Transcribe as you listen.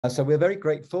So we're very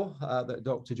grateful that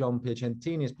Dr. John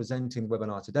Piacentini is presenting the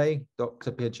webinar today.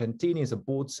 Dr. Piacentini is a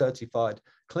board-certified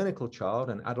clinical child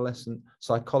and adolescent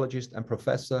psychologist and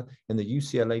professor in the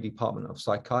UCLA Department of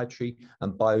Psychiatry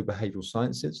and Biobehavioral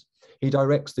Sciences. He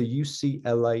directs the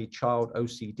UCLA Child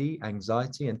OCD,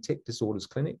 Anxiety and Tic Disorders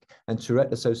Clinic and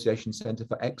Tourette Association Center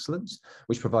for Excellence,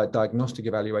 which provide diagnostic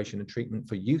evaluation and treatment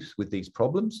for youth with these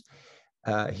problems.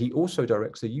 He also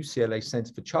directs the UCLA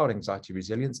Center for Child Anxiety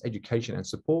Resilience, Education and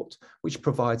Support, which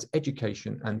provides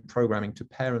education and programming to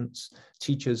parents,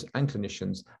 teachers, and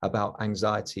clinicians about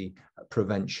anxiety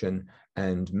prevention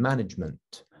and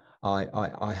management.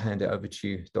 I hand it over to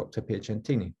you, Dr.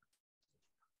 Piacentini.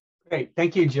 Great,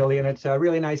 thank you, Julian. It's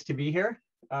really nice to be here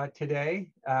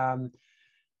today.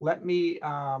 Let me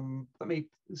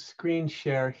screen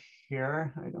share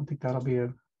here. I don't think that'll be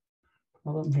a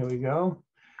problem. Here we go.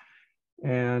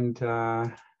 And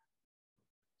can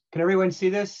everyone see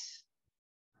this?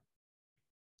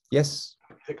 Yes.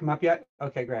 Has it come up yet?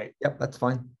 Okay, great. Yep, that's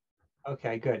fine.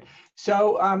 Okay, good.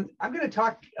 So I'm going to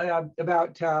talk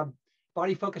about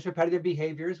body-focused repetitive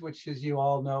behaviors, which, as you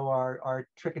all know, are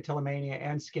trichotillomania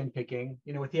and skin picking.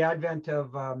 You know, with the advent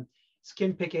of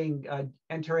skin picking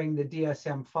entering the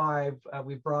DSM-5,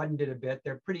 we've broadened it a bit.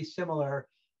 They're pretty similar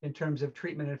in terms of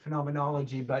treatment and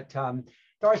phenomenology, but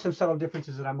there are some subtle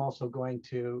differences that I'm also going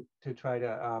to try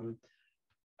to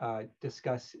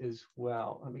discuss as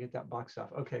well. Let me get that box off.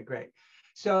 Okay, great.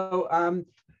 So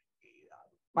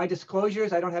my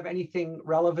disclosures, I don't have anything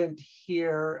relevant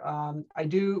here. I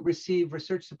do receive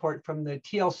research support from the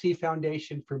TLC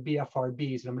Foundation for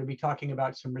BFRBs, and I'm going to be talking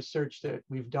about some research that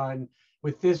we've done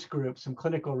with this group, some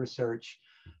clinical research.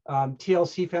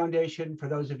 TLC Foundation, for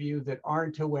those of you that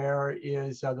aren't aware,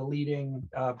 is the leading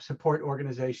support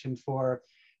organization for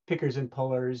pickers and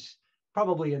pullers,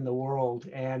 probably in the world,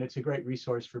 and it's a great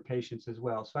resource for patients as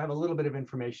well. So I have a little bit of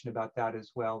information about that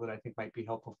as well that I think might be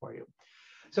helpful for you.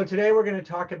 So today we're going to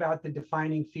talk about the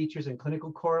defining features and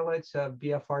clinical correlates of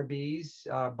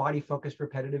BFRBs, body-focused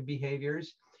repetitive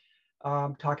behaviors,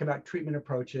 talk about treatment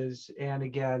approaches, and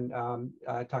again,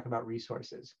 talk about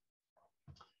resources.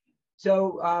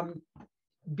 So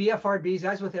BFRBs,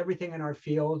 as with everything in our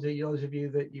field, those of you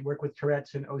that you work with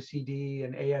Tourette's and OCD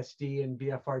and ASD and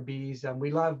BFRBs,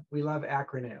 we love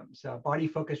acronyms.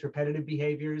 Body-focused repetitive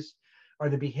behaviors are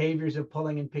the behaviors of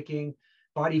pulling and picking.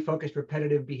 Body-focused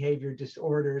repetitive behavior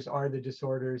disorders are the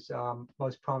disorders,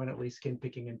 most prominently skin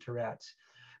picking and Tourette's.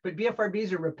 But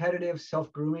BFRBs are repetitive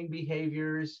self-grooming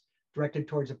behaviors directed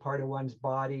towards a part of one's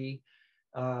body.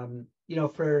 You know,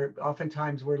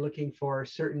 oftentimes we're looking for a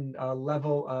certain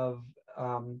level of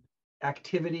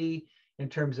activity in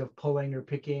terms of pulling or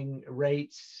picking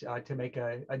rates to make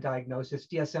a diagnosis.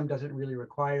 DSM doesn't really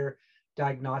require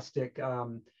diagnostic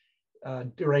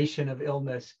duration of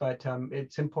illness, but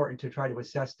it's important to try to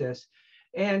assess this.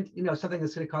 And, you know, something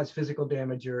that's going to cause physical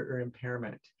damage or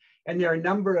impairment. And there are a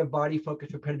number of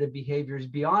body-focused repetitive behaviors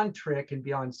beyond trick and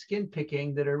beyond skin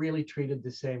picking that are really treated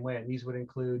the same way. And these would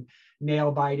include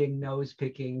nail biting, nose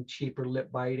picking, cheek or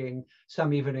lip biting.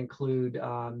 Some even include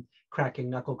cracking,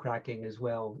 knuckle cracking as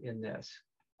well in this.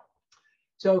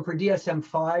 So for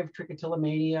DSM-5,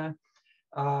 trichotillomania,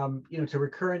 you know, it's a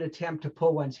recurrent attempt to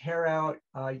pull one's hair out.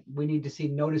 We need to see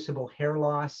noticeable hair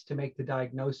loss to make the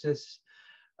diagnosis.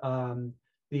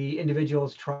 The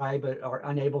individuals try but are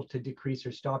unable to decrease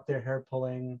or stop their hair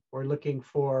pulling. We're looking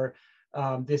for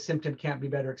this symptom can't be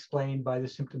better explained by the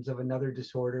symptoms of another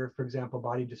disorder, for example,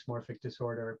 body dysmorphic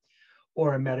disorder,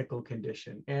 or a medical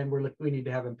condition. And we need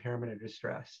to have impairment or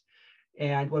distress.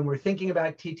 And when we're thinking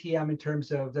about TTM in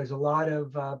terms of, there's a lot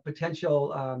of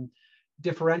potential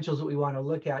differentials that we want to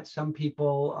look at. Some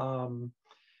people,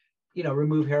 you know,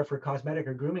 remove hair for cosmetic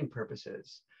or grooming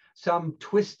purposes. Some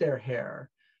twist their hair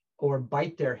or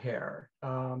bite their hair.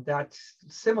 That's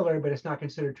similar, but it's not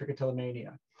considered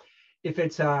trichotillomania. If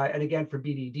it's, and again, for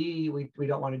BDD, we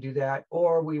don't want to do that,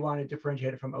 or we want to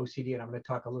differentiate it from OCD, and I'm going to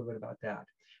talk a little bit about that.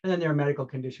 And then there are medical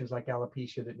conditions like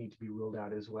alopecia that need to be ruled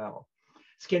out as well.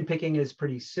 Skin picking is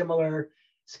pretty similar.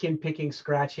 Skin picking,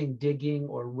 scratching, digging,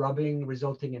 or rubbing,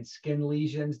 resulting in skin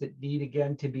lesions that need,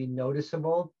 again, to be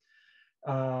noticeable.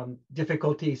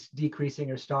 Difficulties decreasing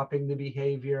or stopping the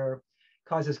behavior,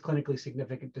 causes clinically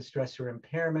significant distress or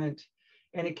impairment,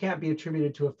 and it can't be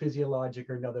attributed to a physiologic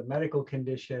or another medical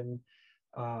condition.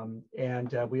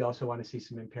 We also want to see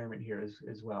some impairment here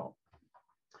as well.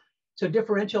 So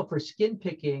differential for skin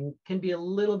picking can be a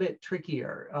little bit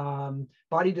trickier.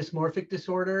 Body dysmorphic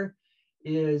disorder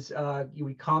is,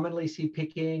 we commonly see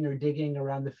picking or digging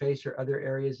around the face or other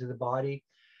areas of the body.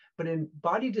 But in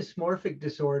body dysmorphic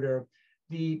disorder,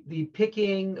 the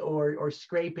picking or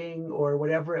scraping or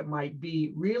whatever it might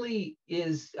be really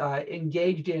is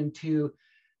engaged in to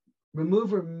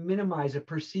remove or minimize a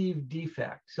perceived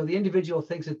defect. So the individual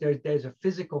thinks that there's a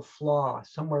physical flaw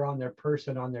somewhere on their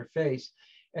person, on their face,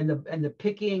 and the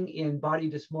picking in body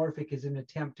dysmorphic is an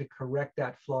attempt to correct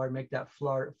that flaw or make that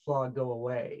flaw go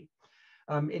away.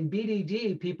 In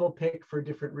BDD, people pick for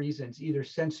different reasons, either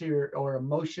sensory or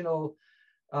emotional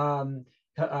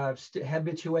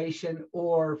habituation,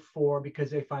 or because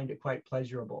they find it quite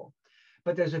pleasurable.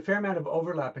 But there's a fair amount of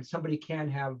overlap, and somebody can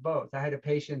have both. I had a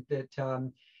patient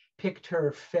that picked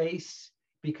her face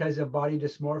because of body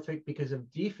dysmorphic, because of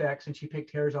defects, and she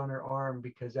picked hairs on her arm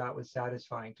because that was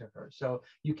satisfying to her. So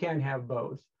you can have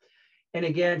both. And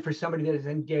again, for somebody that is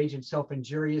engaged in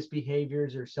self-injurious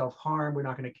behaviors or self-harm, we're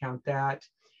not going to count that.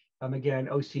 Again,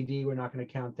 OCD, we're not going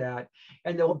to count that.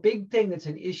 And the big thing that's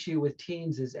an issue with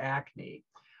teens is acne.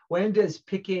 When does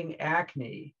picking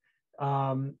acne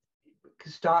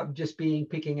stop just being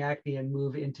picking acne and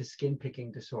move into skin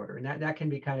picking disorder? And that can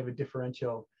be kind of a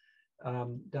differential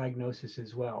diagnosis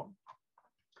as well.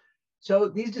 So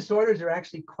these disorders are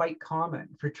actually quite common.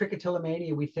 For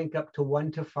trichotillomania, we think up to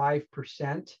 1 to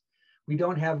 5%. We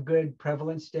don't have good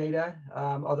prevalence data,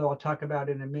 although I'll talk about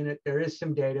it in a minute. There is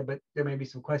some data, but there may be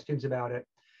some questions about it.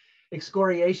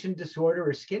 Excoriation disorder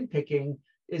or skin picking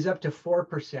is up to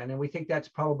 4%, and we think that's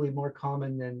probably more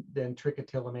common than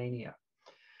trichotillomania.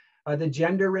 The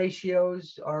gender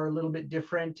ratios are a little bit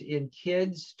different. In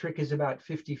kids, trich is about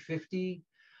 50-50.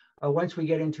 Once we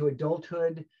get into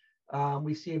adulthood,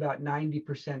 we see about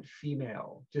 90%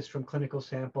 female, just from clinical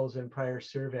samples and prior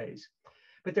surveys.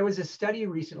 But there was a study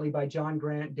recently by John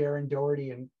Grant, Darren Doherty,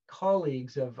 and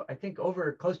colleagues of, I think,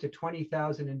 over close to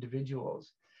 20,000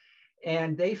 individuals.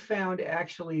 And they found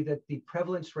actually that the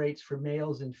prevalence rates for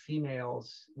males and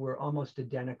females were almost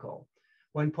identical.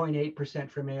 1.8%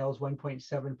 for males,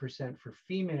 1.7% for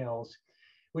females,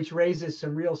 which raises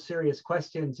some real serious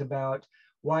questions about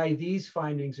why these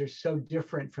findings are so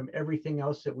different from everything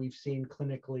else that we've seen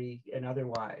clinically and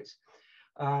otherwise.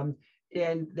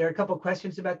 And there are a couple of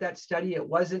questions about that study. It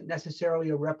wasn't necessarily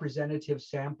a representative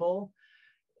sample.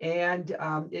 And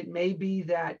it may be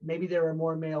that maybe there are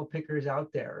more male pickers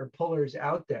out there or pullers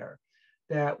out there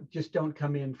that just don't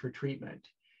come in for treatment.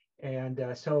 And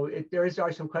so there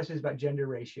are some questions about gender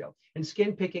ratio. And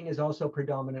skin picking is also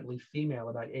predominantly female,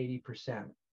 about 80%.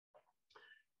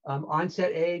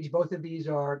 Onset age, both of these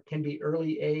can be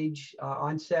early age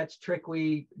onsets. Trich,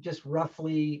 we just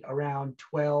roughly around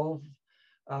 12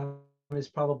 is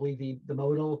probably the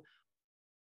modal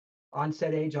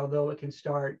onset age, although it can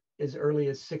start as early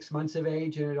as 6 months of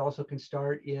age, and it also can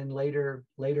start in later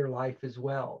life as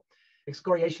well.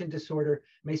 Excoriation disorder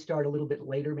may start a little bit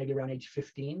later, maybe around age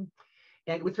 15.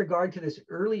 And with regard to this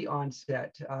early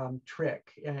onset trich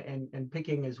and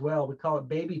picking as well, we call it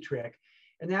baby trich.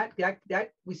 And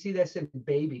that we see this in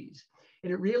babies.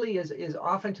 And it really is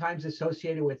oftentimes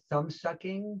associated with thumb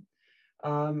sucking.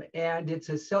 And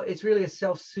it's really a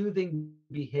self-soothing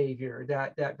behavior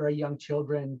that very young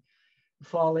children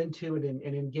fall into and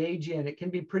engage in. It can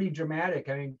be pretty dramatic.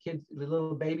 I mean,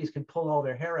 little babies can pull all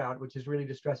their hair out, which is really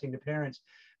distressing to parents,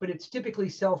 but it's typically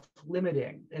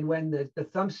self-limiting. And when the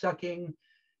thumb sucking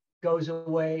goes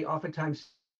away,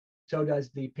 oftentimes so does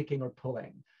the picking or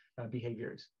pulling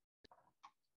behaviors.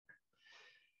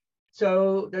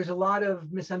 So there's a lot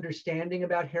of misunderstanding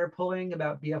about hair pulling,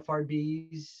 about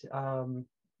BFRBs.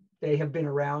 They have been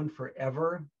around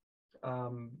forever.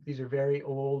 These are very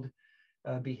old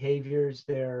behaviors.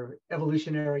 They're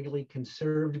evolutionarily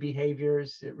conserved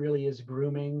behaviors. It really is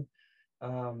grooming,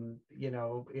 gone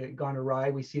awry.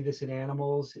 We see this in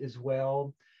animals as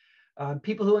well.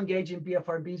 People who engage in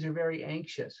BFRBs are very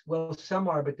anxious. Well, some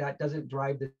are, but that doesn't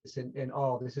drive this in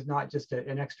all. This is not just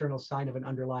an external sign of an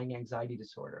underlying anxiety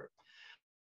disorder.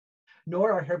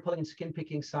 Nor are hair pulling and skin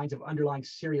picking signs of underlying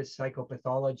serious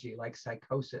psychopathology like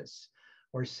psychosis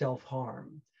or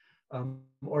self-harm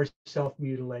or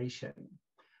self-mutilation.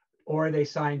 Or are they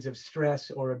signs of stress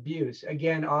or abuse?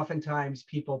 Again, oftentimes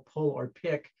people pull or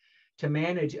pick to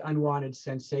manage unwanted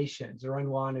sensations or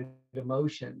unwanted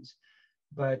emotions,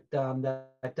 but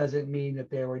that doesn't mean that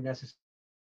they were necessarily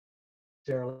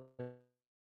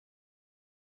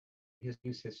his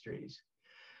use histories.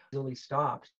 Easily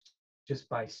stopped just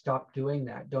by stop doing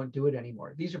that, don't do it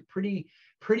anymore. These are pretty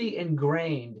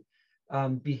ingrained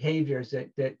behaviors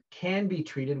that can be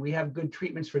treated. We have good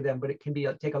treatments for them, but it can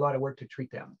take a lot of work to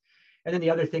treat them. And then the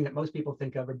other thing that most people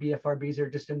think of are BFRBs are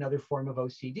just another form of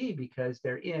OCD because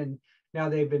now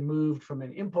they've been moved from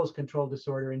an impulse control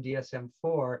disorder in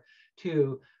DSM-4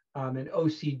 to an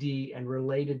OCD and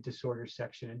related disorder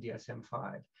section in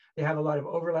DSM-5. They have a lot of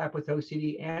overlap with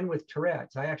OCD and with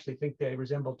Tourette's. I actually think they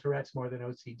resemble Tourette's more than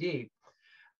OCD,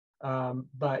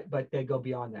 but they go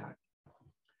beyond that.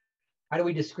 How do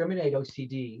we discriminate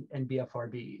OCD and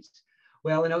BFRBs?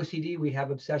 Well, in OCD, we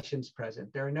have obsessions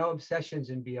present. There are no obsessions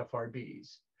in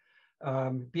BFRBs.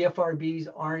 BFRBs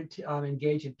aren't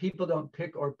engaged in, people don't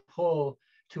pick or pull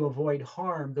to avoid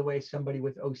harm the way somebody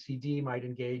with OCD might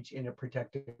engage in a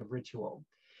protective ritual.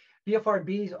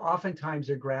 BFRBs oftentimes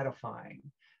are gratifying,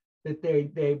 that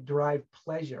they derive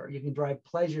pleasure. You can derive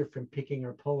pleasure from picking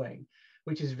or pulling,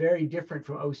 which is very different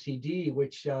from OCD,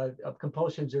 which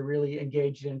compulsions are really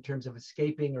engaged in terms of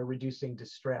escaping or reducing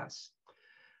distress.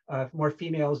 More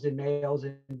females than males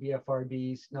in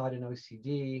BFRBs, not in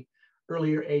OCD.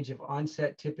 Earlier age of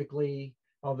onset typically,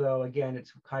 although again,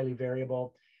 it's highly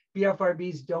variable.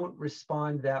 BFRBs don't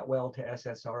respond that well to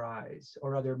SSRIs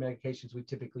or other medications we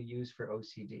typically use for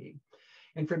OCD.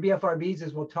 And for BFRBs,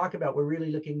 as we'll talk about, we're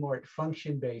really looking more at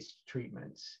function-based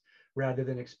treatments rather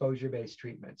than exposure-based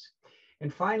treatments.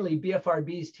 And finally,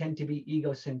 BFRBs tend to be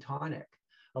egosyntonic.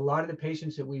 A lot of the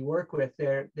patients that we work with,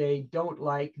 they don't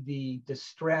like the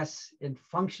distress and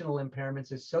functional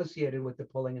impairments associated with the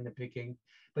pulling and the picking,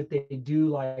 but they do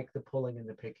like the pulling and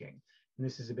the picking. And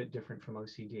this is a bit different from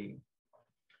OCD.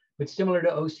 But similar to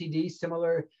OCD,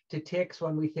 similar to tics,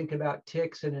 when we think about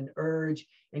tics and an urge,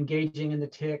 engaging in the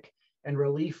tic and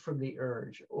relief from the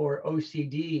urge, or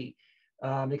OCD,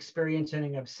 experiencing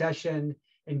an obsession,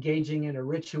 engaging in a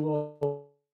ritual,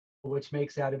 which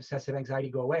makes that obsessive anxiety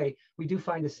go away, we do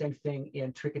find the same thing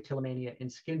in trichotillomania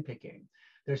and skin picking.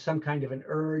 There's some kind of an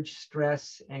urge,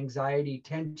 stress, anxiety,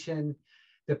 tension.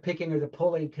 The picking or the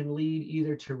pulling can lead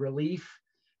either to relief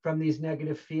from these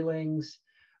negative feelings,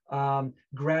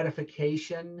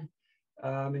 gratification,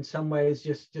 in some ways,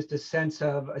 just a sense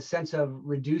of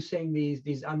reducing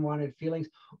these unwanted feelings,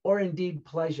 or indeed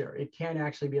pleasure. It can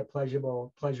actually be a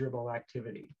pleasurable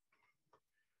activity.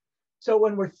 So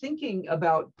when we're thinking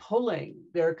about pulling,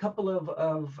 there are a couple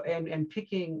and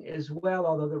picking as well,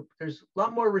 although there's a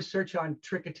lot more research on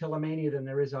trichotillomania than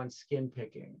there is on skin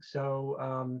picking.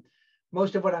 So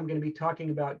most of what I'm going to be talking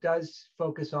about does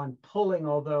focus on pulling,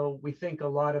 although we think a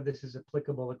lot of this is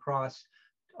applicable across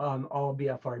all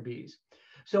BFRBs.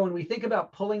 So when we think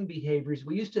about pulling behaviors,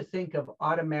 we used to think of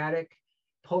automatic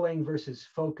pulling versus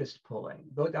focused pulling.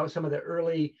 That was some of the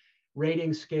early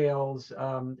rating scales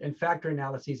and factor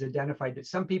analyses identified that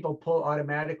some people pull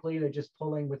automatically. They're just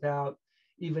pulling without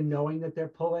even knowing that they're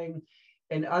pulling.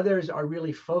 And others are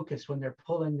really focused. When they're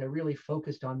pulling, they're really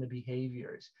focused on the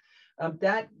behaviors.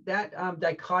 That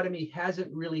dichotomy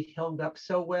hasn't really held up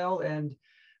so well. And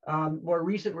more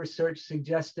recent research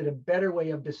suggests that a better way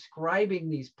of describing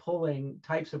these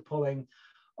types of pulling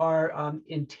are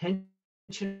intentional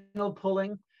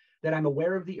pulling, that I'm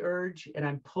aware of the urge and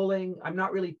I'm pulling. I'm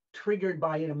not really triggered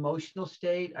by an emotional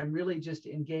state. I'm really just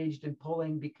engaged in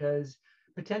pulling because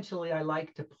potentially I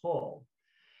like to pull.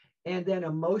 And then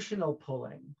emotional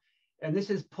pulling. And this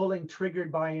is pulling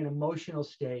triggered by an emotional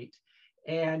state.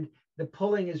 And the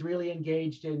pulling is really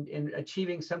engaged in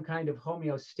achieving some kind of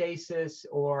homeostasis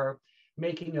or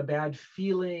making a bad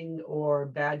feeling or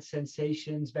bad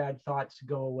sensations, bad thoughts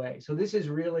go away. So this is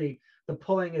really, the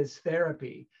pulling is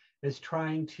therapy, is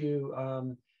trying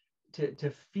to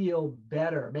feel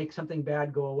better, make something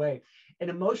bad go away. And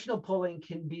emotional pulling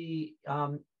can be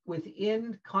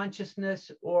within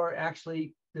consciousness, or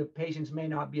actually the patients may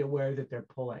not be aware that they're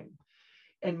pulling.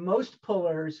 And most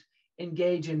pullers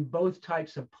engage in both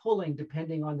types of pulling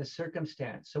depending on the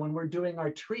circumstance. So when we're doing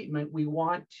our treatment, we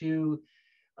want to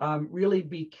really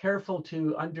be careful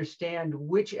to understand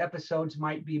which episodes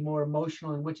might be more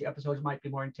emotional and which episodes might be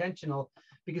more intentional,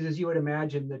 because as you would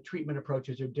imagine, the treatment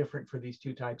approaches are different for these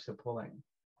two types of pulling.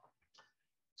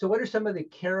 So what are some of the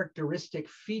characteristic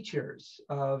features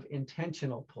of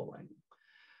intentional pulling?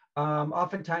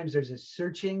 Oftentimes there's a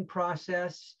searching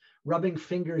process, rubbing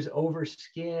fingers over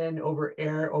skin, over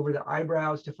air, over the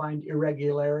eyebrows to find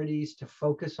irregularities to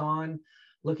focus on,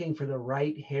 looking for the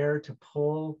right hair to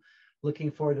pull,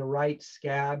 looking for the right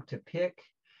scab to pick.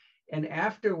 And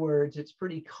afterwards, it's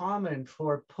pretty common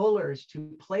for pullers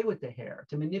to play with the hair,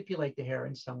 to manipulate the hair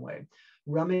in some way,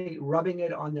 rubbing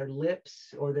it on their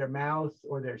lips or their mouth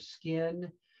or their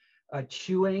skin,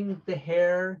 chewing the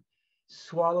hair,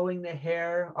 swallowing the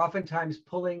hair, oftentimes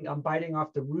pulling, biting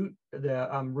off the root of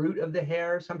the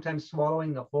hair, sometimes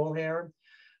swallowing the whole hair,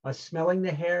 smelling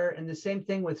the hair, and the same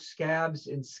thing with scabs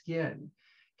and skin.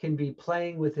 Can be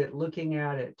playing with it, looking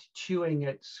at it, chewing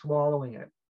it, swallowing it.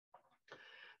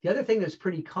 The other thing that's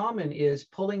pretty common is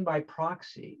pulling by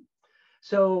proxy.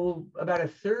 So about a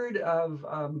third of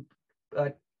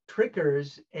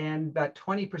trickers and about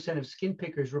 20% of skin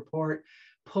pickers report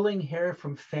pulling hair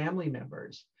from family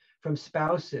members, from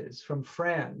spouses, from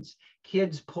friends.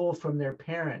 Kids pull from their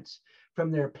parents, from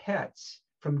their pets,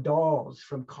 from dolls,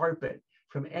 from carpet,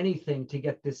 from anything to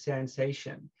get this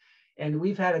sensation. And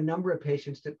we've had a number of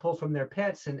patients that pull from their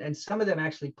pets, and some of them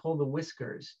actually pull the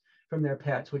whiskers from their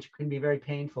pets, which can be very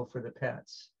painful for the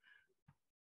pets.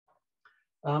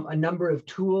 A number of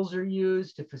tools are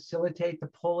used to facilitate the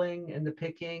pulling and the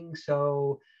picking.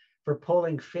 So for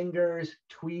pulling, fingers,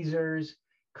 tweezers,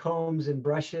 combs and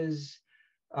brushes,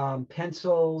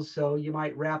 pencils. So you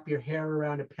might wrap your hair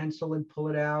around a pencil and pull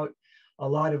it out. A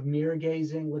lot of mirror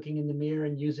gazing, looking in the mirror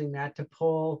and using that to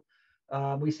pull.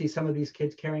 We see some of these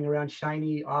kids carrying around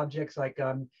shiny objects like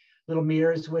little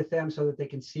mirrors with them so that they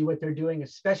can see what they're doing,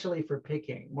 especially for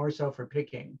picking, more so for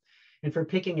picking. And for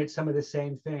picking, it's some of the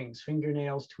same things: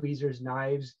 fingernails, tweezers,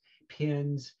 knives,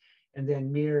 pins, and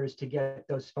then mirrors to get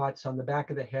those spots on the back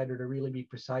of the head or to really be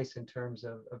precise in terms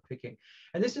of picking.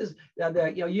 And this is,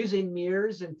 using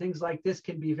mirrors and things like this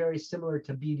can be very similar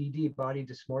to BDD, body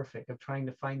dysmorphic, of trying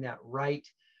to find that right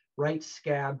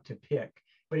scab to pick.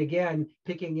 But again,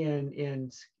 picking in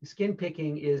skin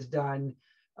picking is done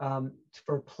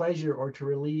for pleasure or to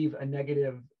relieve a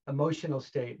negative emotional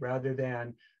state rather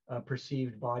than a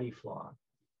perceived body flaw.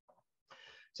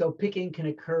 So picking can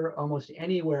occur almost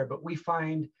anywhere, but we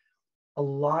find a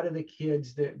lot of the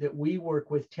kids that we work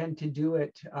with tend to do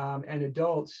it, and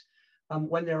adults,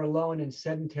 when they're alone in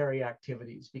sedentary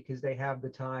activities because they have the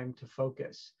time to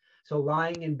focus. So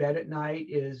lying in bed at night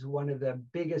is one of the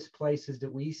biggest places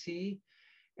that we see.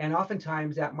 And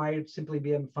oftentimes that might simply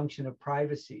be a function of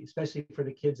privacy, especially for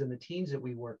the kids and the teens that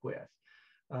we work with.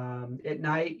 At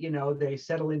night, they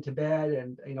settle into bed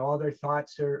and, all their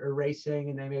thoughts are racing,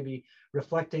 and they may be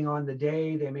reflecting on the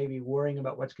day. They may be worrying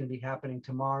about what's going to be happening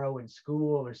tomorrow in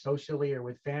school or socially or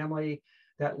with family.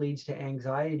 That leads to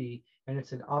anxiety, and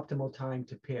it's an optimal time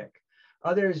to pick.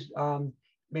 Others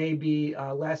may be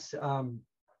less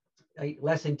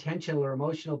intentional or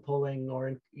emotional pulling,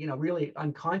 or, really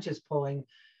unconscious pulling,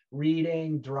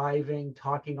 reading, driving,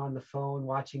 talking on the phone,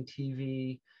 watching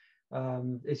TV.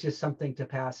 It's just something to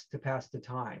pass the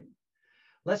time.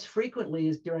 Less frequently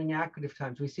is during active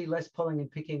times. We see less pulling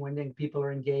and picking when people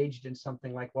are engaged in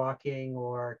something like walking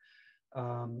or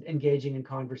engaging in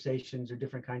conversations or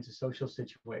different kinds of social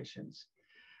situations.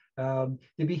 The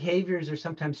behaviors are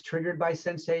sometimes triggered by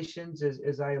sensations,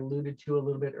 as I alluded to a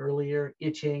little bit earlier: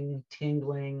 itching,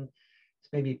 tingling,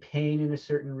 maybe pain in a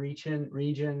certain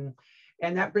region.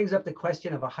 And that brings up the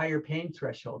question of a higher pain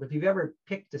threshold. If you've ever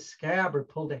picked a scab or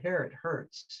pulled a hair, it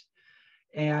hurts.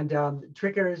 And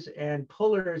triggers and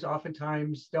pullers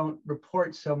oftentimes don't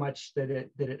report so much that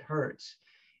it hurts.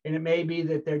 And it may be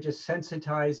that they're just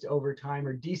sensitized over time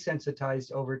or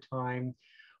desensitized over time,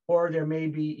 or there may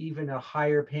be even a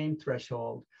higher pain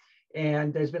threshold.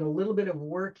 And there's been a little bit of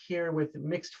work here with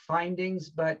mixed findings,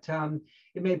 but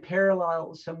it may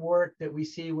parallel some work that we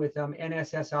see with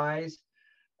NSSIs,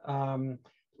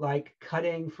 like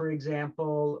cutting, for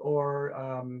example,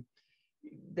 or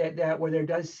that where there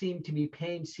does seem to be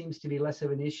pain seems to be less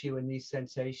of an issue in these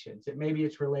sensations. Maybe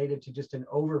it's related to just an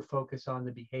over focus on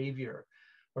the behavior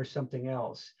or something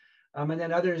else. And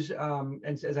then others, and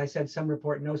as I said, some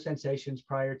report no sensations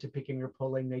prior to picking or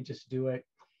pulling. They just do it,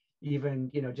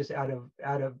 even just out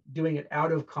of doing it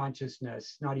out of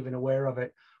consciousness, not even aware of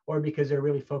it, or because they're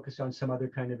really focused on some other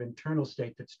kind of internal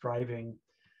state that's driving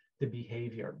the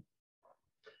behavior.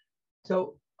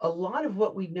 So a lot of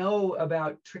what we know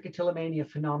about trichotillomania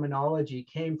phenomenology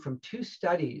came from two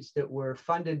studies that were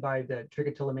funded by the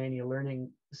Trichotillomania Learning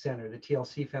Center, the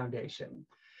TLC Foundation.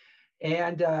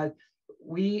 And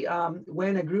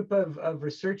when a group of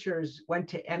researchers went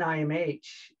to NIMH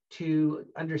to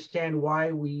understand why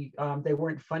they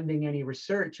weren't funding any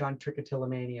research on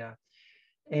trichotillomania,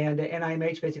 and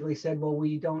NIMH basically said, well,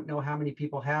 we don't know how many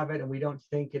people have it, and we don't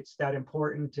think it's that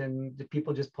important, and the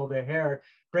people just pull their hair.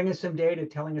 Bring us some data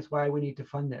telling us why we need to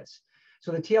fund this.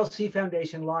 So the TLC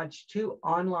Foundation launched two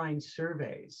online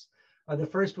surveys. The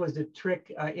first was the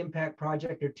Trick Impact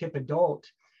Project, or TIP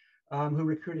Adult, who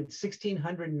recruited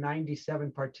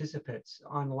 1,697 participants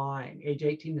online, age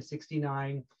 18 to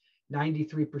 69,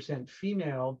 93%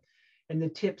 female. And the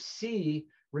TIP C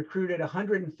recruited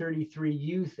 133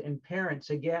 youth and parents,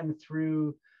 again,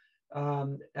 through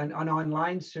an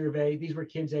online survey. These were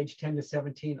kids aged 10 to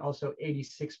 17, also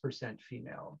 86%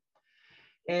 female.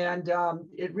 And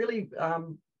it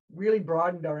really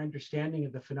broadened our understanding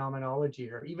of the phenomenology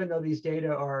here. Even though these data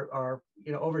are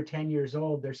over 10 years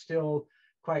old, they're still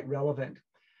quite relevant.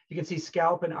 You can see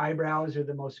scalp and eyebrows are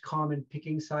the most common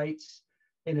picking sites.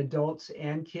 in adults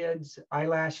and kids.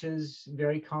 Eyelashes,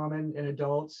 very common in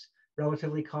adults,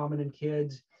 relatively common in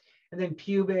kids. And then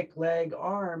pubic, leg,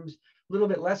 arms, a little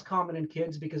bit less common in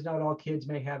kids because not all kids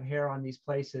may have hair on these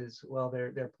places while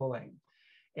they're pulling.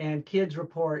 And kids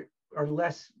are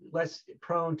less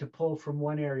prone to pull from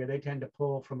one area. They tend to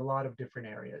pull from a lot of different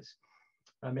areas,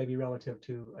 maybe relative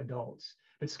to adults.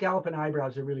 But scalp and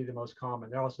eyebrows are really the most common.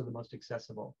 They're also the most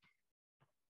accessible.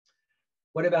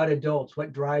 What about adults?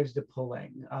 What drives the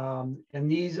pulling?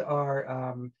 And these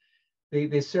are,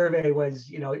 the survey was,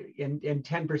 in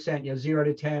 10%, 0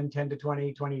 to 10, 10 to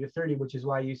 20, 20 to 30, which is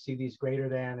why you see these greater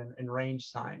than and range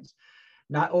signs.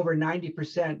 Not over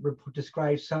 90%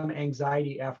 describe some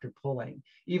anxiety after pulling.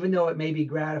 Even though it may be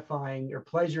gratifying or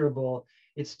pleasurable,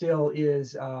 it still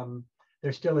is,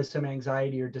 there still is some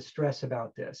anxiety or distress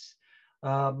about this.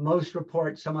 Most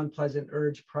report some unpleasant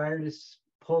urge prior to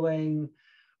pulling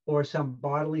or some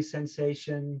bodily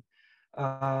sensation.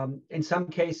 In some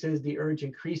cases, the urge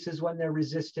increases when they're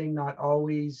resisting, not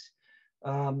always.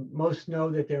 Most know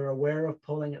that they're aware of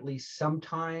pulling at least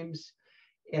sometimes,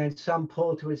 and some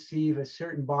pull to achieve a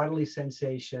certain bodily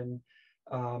sensation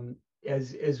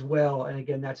as well. And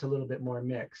again, that's a little bit more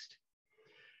mixed.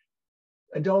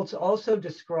 Adults also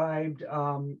described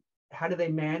how do they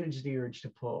manage the urge to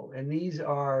pull? And these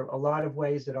are a lot of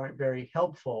ways that aren't very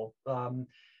helpful.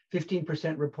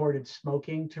 15% reported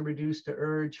smoking to reduce the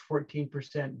urge,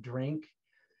 14% drink.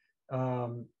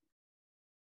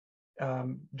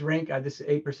 This is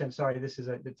 8%, sorry,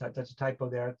 that's a typo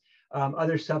there.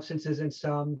 Other substances and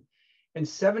some. And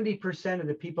 70% of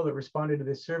the people that responded to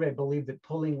this survey believe that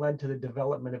pulling led to the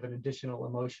development of an additional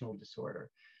emotional disorder.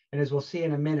 And as we'll see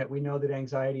in a minute, we know that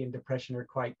anxiety and depression are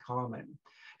quite common.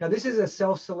 Now, this is a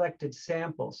self-selected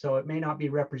sample, so it may not be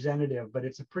representative, but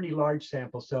it's a pretty large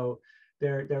sample. So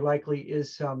there likely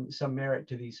is some merit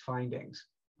to these findings.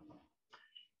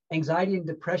 Anxiety and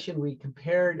depression, we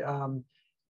compared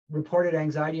reported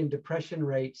anxiety and depression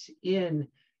rates in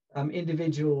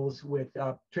individuals with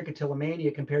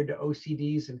trichotillomania compared to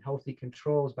OCDs and healthy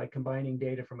controls by combining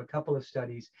data from a couple of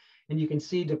studies. And you can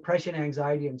see depression,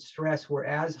 anxiety, and stress were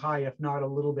as high, if not a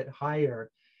little bit higher,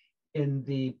 in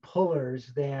the pullers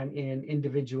than in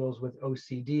individuals with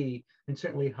OCD, and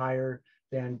certainly higher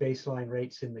than baseline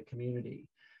rates in the community.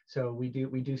 So we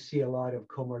do see a lot of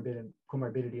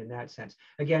comorbidity in that sense.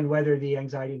 Again, whether the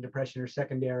anxiety and depression are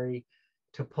secondary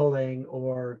to pulling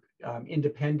or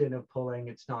independent of pulling,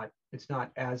 it's not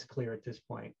as clear at this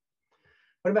point.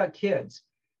 What about kids?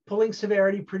 Pulling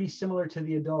severity pretty similar to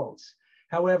the adults.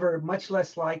 However, much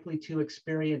less likely to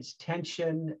experience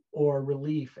tension or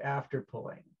relief after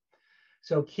pulling.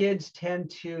 So kids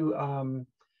tend to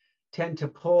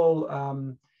pull,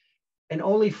 and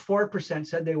only 4%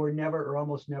 said they were never or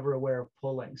almost never aware of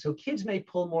pulling. So kids may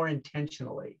pull more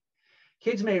intentionally.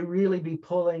 Kids may really be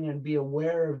pulling and be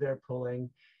aware of their pulling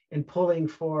and pulling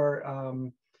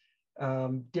for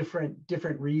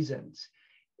different reasons.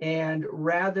 And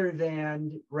rather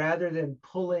than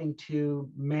pulling to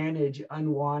manage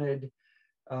unwanted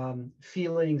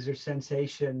feelings or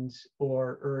sensations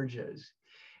or urges.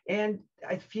 And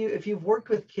if you've worked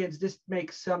with kids, this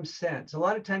makes some sense. A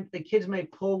lot of times the kids may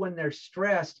pull when they're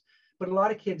stressed, but a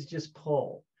lot of kids just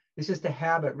pull. It's just a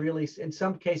habit, really, in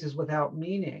some cases without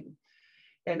meaning.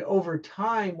 And over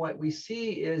time, what we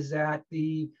see is that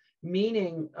the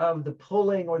meaning of the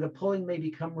pulling or the pulling may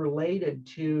become related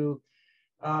to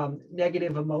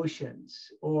negative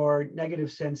emotions or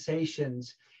negative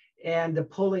sensations. And the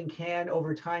pulling can,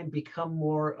 over time, become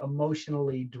more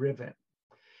emotionally driven.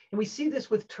 And we see this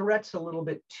with Tourette's a little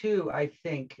bit too, I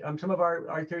think. Some of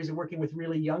our theories are working with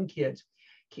really young kids.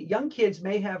 Young kids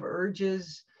may have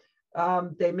urges.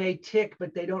 They may tick,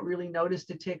 but they don't really notice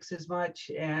the ticks as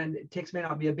much. And ticks may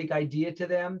not be a big idea to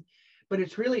them. But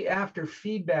it's really after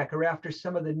feedback or after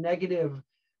some of the negative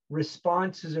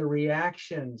responses or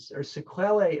reactions or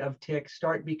sequelae of ticks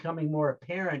start becoming more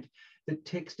apparent that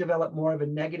ticks develop more of a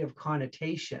negative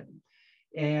connotation.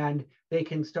 And they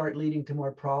can start leading to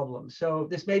more problems. So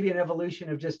this may be an evolution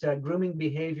of just a grooming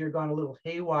behavior gone a little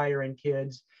haywire in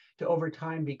kids to over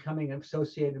time becoming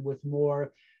associated with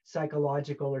more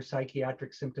psychological or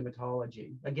psychiatric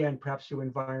symptomatology. Again, perhaps through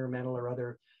environmental or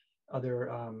other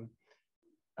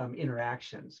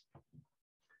interactions.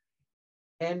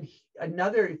 And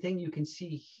another thing you can see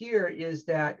here is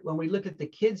that when we look at the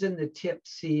kids in the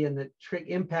TIP-C and the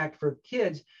impact for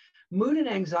kids, mood and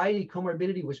anxiety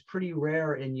comorbidity was pretty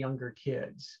rare in younger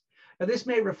kids. Now, this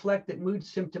may reflect that mood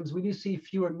symptoms, we do see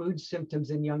fewer mood symptoms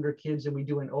in younger kids than we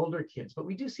do in older kids, but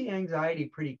we do see anxiety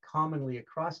pretty commonly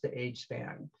across the age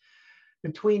span.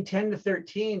 Between 10 to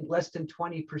 13, less than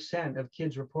 20% of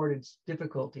kids reported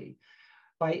difficulty.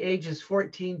 by ages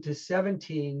 14 to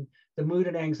 17, the mood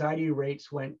and anxiety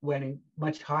rates went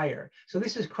much higher. So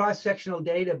this is cross-sectional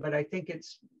data, but I think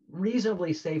it's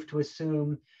reasonably safe to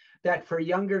assume that for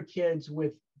younger kids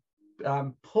with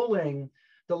pulling,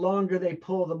 the longer they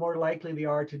pull, the more likely they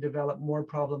are to develop more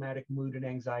problematic mood and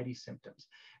anxiety symptoms.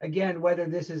 Again, whether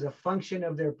this is a function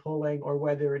of their pulling or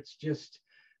whether it's just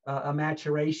a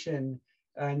maturation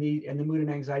and the mood and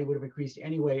anxiety would have increased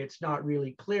anyway, it's not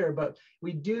really clear, but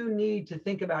we do need to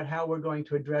think about how we're going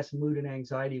to address mood and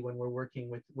anxiety when we're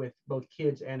working with both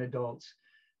kids and adults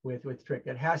with TRIC.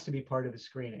 It has to be part of the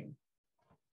screening.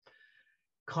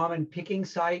 Common picking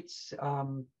sites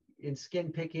in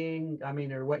skin picking, I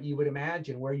mean, or what you would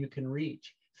imagine where you can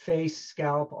reach: face,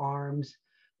 scalp, arms,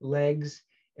 legs,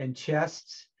 and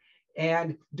chests.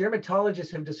 And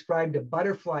dermatologists have described a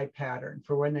butterfly pattern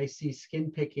for when they see skin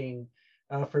picking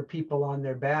for people on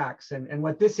their backs. And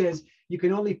what this is, you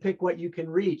can only pick what you can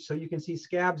reach. So you can see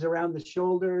scabs around the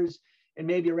shoulders and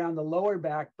maybe around the lower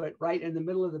back, but right in the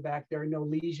middle of the back, there are no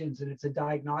lesions. And it's a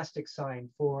diagnostic sign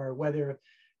for whether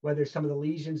some of the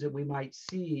lesions that we might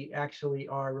see actually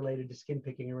are related to skin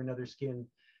picking or another skin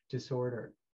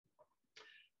disorder.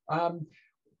 I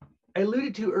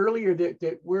alluded to earlier that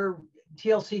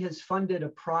TLC has funded a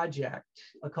project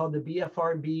called the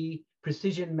BFRB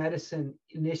Precision Medicine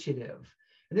Initiative.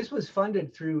 And this was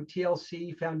funded through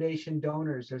TLC Foundation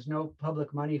donors. There's no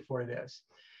public money for this.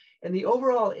 And the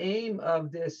overall aim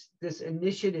of this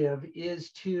initiative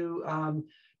is to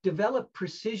develop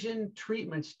precision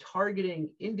treatments targeting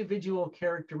individual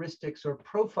characteristics or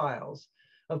profiles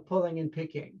of pulling and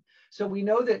picking. So we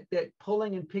know that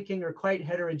pulling and picking are quite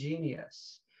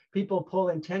heterogeneous. People pull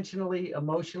intentionally,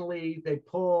 emotionally, they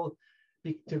pull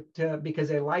because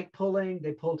they like pulling,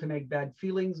 they pull to make bad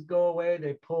feelings go away,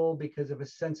 they pull because of a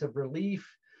sense of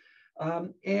relief.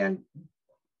 And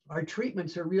our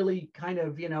treatments are really kind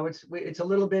of, it's a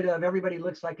little bit of everybody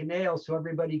looks like a nail, so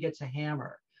everybody gets a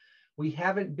hammer. We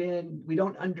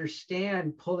don't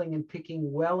understand pulling and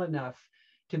picking well enough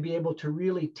to be able to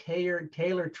really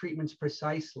tailor treatments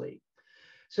precisely.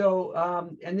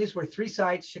 So, and these were 3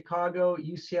 sites: Chicago,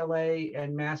 UCLA,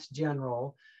 and Mass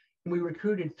General. And we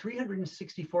recruited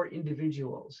 364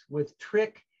 individuals with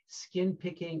trick, skin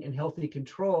picking, and healthy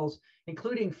controls,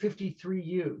 including 53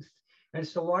 youth. And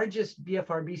it's the largest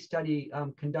BFRB study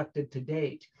conducted to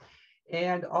date.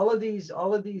 And all of these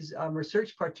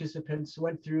research participants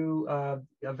went through a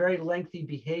very lengthy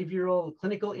behavioral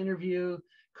clinical interview,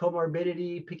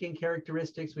 comorbidity, picking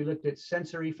characteristics. We looked at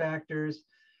sensory factors,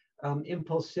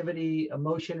 impulsivity,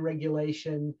 emotion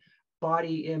regulation,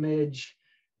 body image,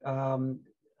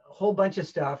 whole bunch of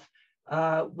stuff.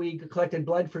 We collected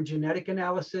blood for genetic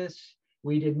analysis.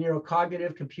 We did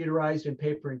neurocognitive, computerized, and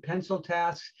paper and pencil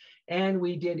tasks, and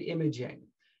we did imaging,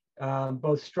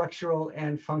 both structural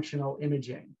and functional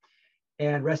imaging,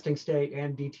 and resting state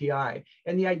and DTI.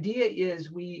 And the idea is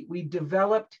we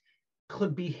developed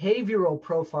behavioral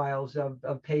profiles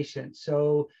of patients.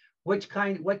 So what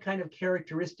kind of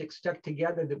characteristics stuck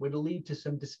together that would lead to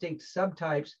some distinct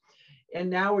subtypes. And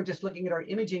now we're just looking at our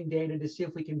imaging data to see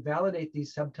if we can validate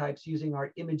these subtypes using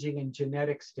our imaging and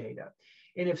genetics data.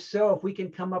 And if so, if we can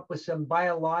come up with some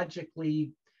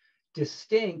biologically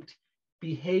distinct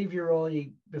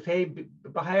biologically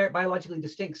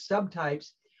distinct subtypes,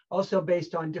 also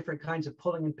based on different kinds of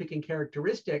pulling and picking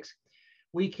characteristics,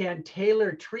 we can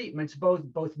tailor treatments,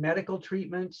 both medical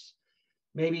treatments,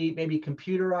 maybe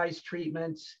computerized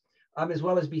treatments, as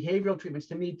well as behavioral treatments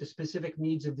to meet the specific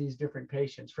needs of these different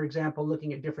patients. For example,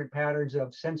 looking at different patterns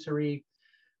of sensory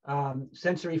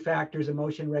factors,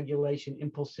 emotion regulation,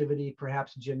 impulsivity,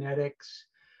 perhaps genetics,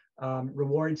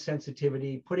 reward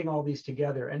sensitivity, putting all these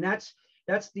together. And that's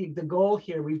the goal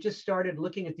here. We've just started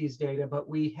looking at these data, but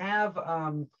we have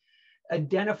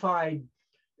identified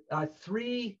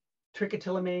 3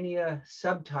 trichotillomania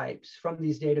subtypes from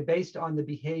these data based on the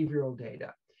behavioral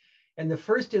data. And the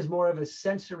first is more of a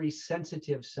sensory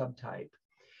sensitive subtype.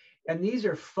 And these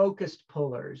are focused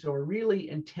pullers or really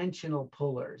intentional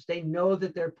pullers. They know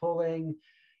that they're pulling.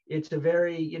 It's a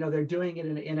very, they're doing it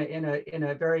in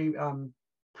a very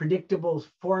predictable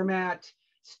format,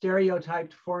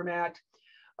 stereotyped format.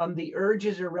 The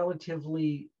urges are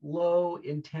relatively low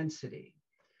intensity.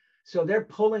 So they're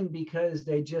pulling because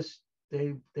they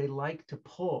like to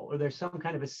pull, or there's some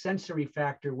kind of a sensory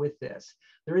factor with this.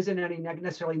 There isn't any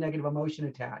necessarily negative emotion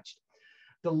attached.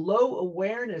 The low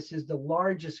awareness is the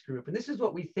largest group. And this is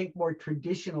what we think more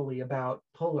traditionally about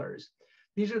pullers.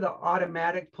 These are the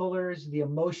automatic pullers, the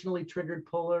emotionally triggered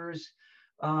pullers,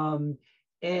 and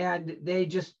they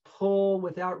just pull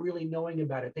without really knowing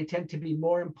about it. They tend to be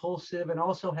more impulsive and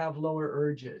also have lower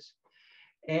urges.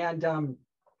 And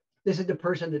This is the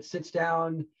person that sits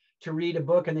down to read a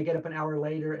book and they get up an hour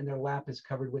later and their lap is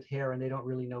covered with hair and they don't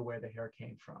really know where the hair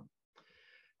came from.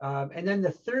 And then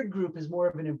the third group is more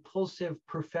of an impulsive,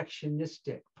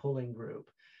 perfectionistic pulling group.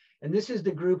 And this is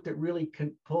the group that really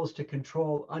pulls to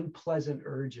control unpleasant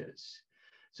urges.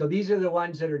 So these are the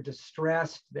ones that are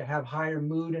distressed, that have higher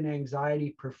mood and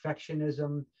anxiety,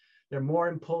 perfectionism. They're more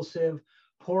impulsive,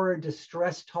 poorer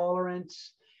distress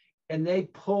tolerance, and they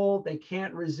pull, they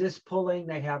can't resist pulling,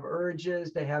 they have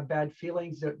urges, they have bad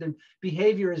feelings. Their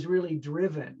behavior is really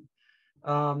driven,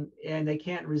 and they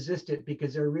can't resist it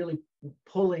because they're really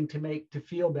pulling to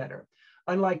feel better.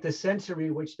 Unlike the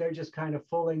sensory, which they're just kind of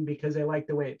pulling because they like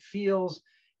the way it feels,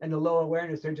 and the low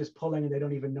awareness, they're just pulling and they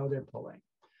don't even know they're pulling.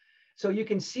 So you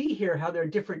can see here how they're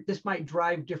different. This might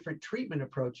drive different treatment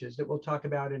approaches that we'll talk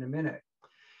about in a minute.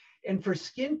 And for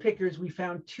skin pickers, we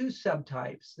found two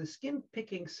subtypes. The skin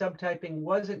picking subtyping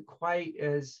wasn't quite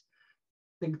as,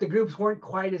 the groups weren't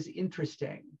quite as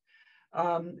interesting.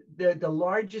 The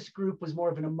largest group was more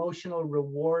of an emotional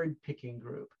reward picking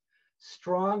group,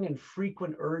 strong and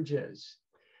frequent urges.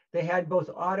 They had both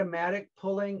automatic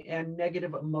pulling and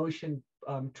negative emotion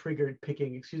triggered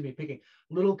picking,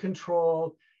 little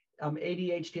control,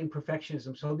 ADHD and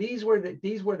perfectionism. So these were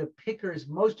the pickers.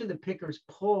 Most of the pickers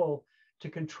pull to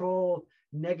control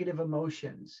negative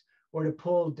emotions or to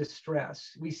pull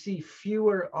distress. We see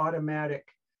fewer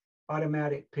automatic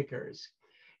pickers.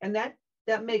 And that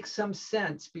makes some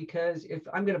sense, because if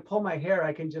I'm going to pull my hair,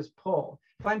 I can just pull.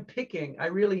 If I'm picking, I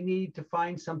really need to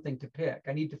find something to pick.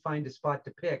 I need to find a spot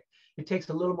to pick. It takes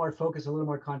a little more focus, a little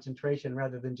more concentration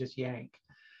rather than just yank.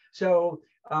 So,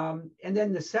 and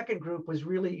then the second group was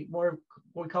really more,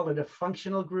 we call it a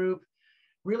functional group,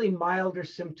 really milder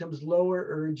symptoms, lower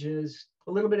urges,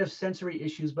 a little bit of sensory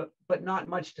issues, but not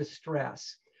much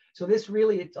distress. So this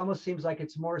really, it almost seems like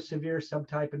it's more severe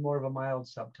subtype and more of a mild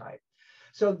subtype.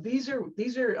 So these are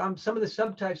some of the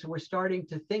subtypes that we're starting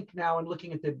to think now, and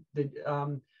looking at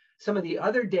some of the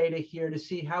other data here to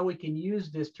see how we can use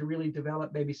this to really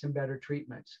develop maybe some better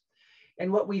treatments.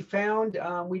 And what we found,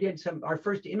 we did our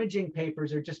first imaging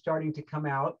papers are just starting to come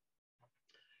out.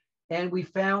 And we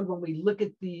found when we look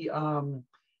at the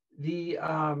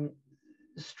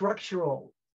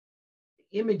structural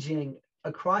imaging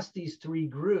across these three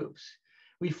groups,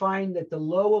 we find that the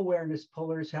low awareness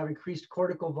pullers have increased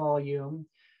cortical volume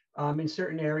in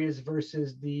certain areas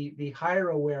versus the higher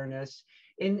awareness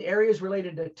in areas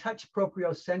related to touch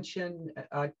proprioception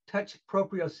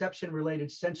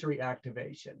related sensory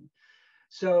activation.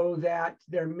 So that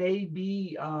there may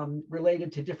be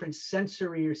related to different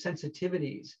sensory or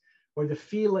sensitivities, or the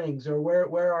feelings, or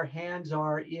where our hands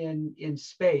are in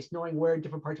space, knowing where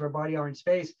different parts of our body are in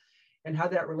space, and how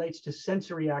that relates to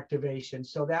sensory activation.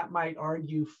 So that might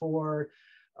argue for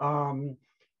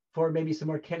maybe some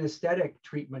more kinesthetic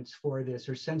treatments for this,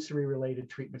 or sensory related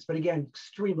treatments. But again,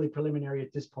 extremely preliminary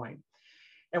at this point.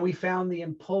 And we found the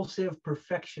impulsive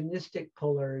perfectionistic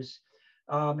pullers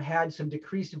had some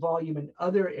decreased volume in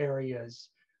other areas,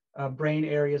 brain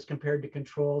areas compared to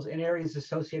controls, and areas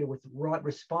associated with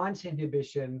response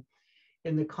inhibition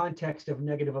in the context of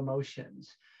negative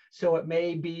emotions. So it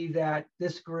may be that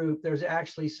this group, there's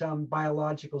actually some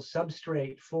biological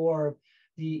substrate for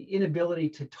the inability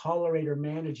to tolerate or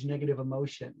manage negative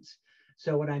emotions.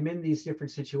 So when I'm in these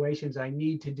different situations, I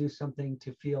need to do something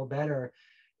to feel better.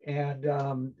 And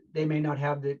they may not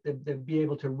have be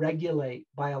able to regulate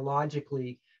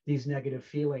biologically these negative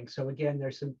feelings. So again,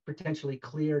 there's some potentially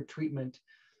clear treatment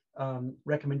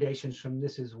recommendations from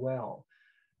this as well.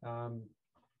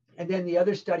 And then the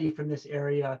other study from this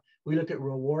area, we looked at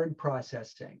reward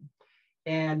processing.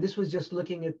 And this was just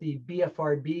looking at the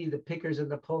BFRB, the pickers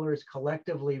and the pullers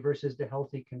collectively versus the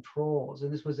healthy controls.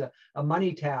 And this was a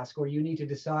money task where you need to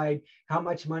decide how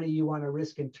much money you want to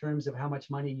risk in terms of how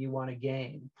much money you want to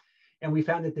gain. And we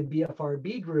found that the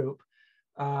BFRB group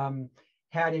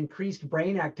had increased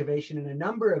brain activation in a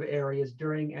number of areas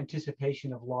during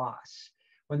anticipation of loss.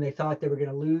 When they thought they were going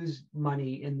to lose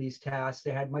money in these tasks,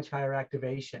 they had much higher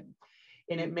activation.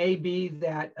 And it may be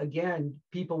that, again,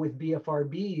 people with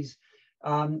BFRBs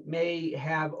may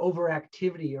have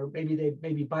overactivity, or maybe they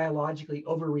maybe biologically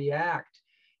overreact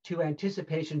to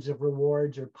anticipations of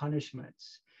rewards or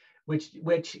punishments, which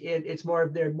it's more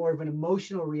of an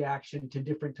emotional reaction to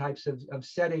different types of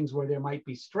settings where there might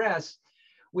be stress,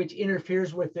 which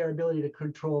interferes with their ability to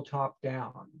control top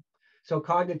down. So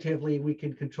cognitively, we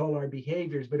can control our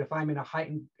behaviors, but if I'm in a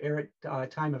heightened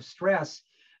time of stress,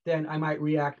 then I might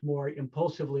react more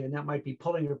impulsively, and that might be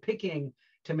pulling or picking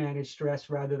to manage stress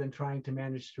rather than trying to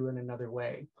manage through in another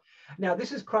way. Now,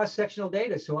 this is cross-sectional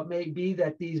data, so it may be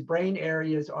that these brain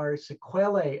areas are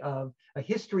sequelae of a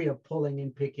history of pulling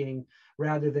and picking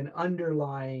rather than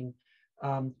underlying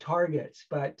targets.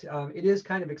 But it is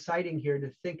kind of exciting here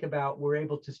to think about we're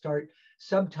able to start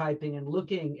subtyping and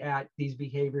looking at these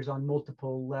behaviors on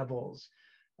multiple levels.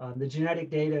 The genetic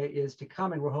data is to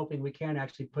come, and we're hoping we can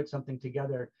actually put something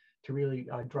together to really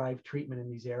drive treatment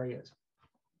in these areas.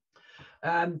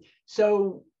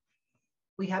 So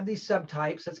we have these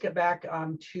subtypes. Let's get back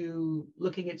to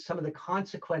looking at some of the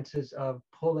consequences of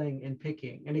pulling and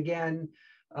picking. And again,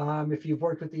 if you've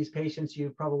worked with these patients,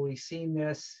 you've probably seen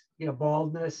this,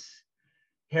 baldness,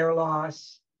 hair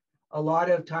loss. A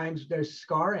lot of times there's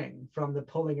scarring from the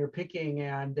pulling or picking,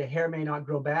 and the hair may not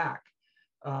grow back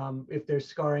if there's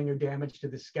scarring or damage to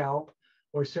the scalp,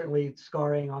 or certainly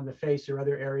scarring on the face or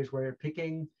other areas where you're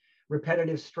picking.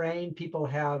 Repetitive strain, people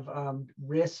have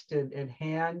wrist and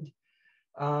hand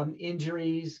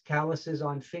injuries, calluses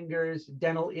on fingers,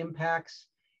 dental impacts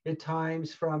at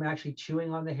times from actually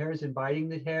chewing on the hairs and biting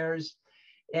the hairs,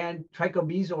 and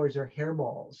trichobezoars or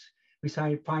hairballs we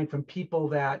find from people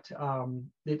that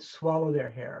swallow their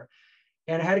hair.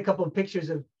 And I had a couple of pictures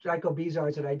of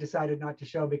trichobezoars that I decided not to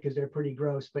show because they're pretty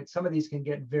gross, but some of these can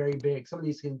get very big. Some of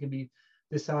these can be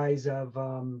the size of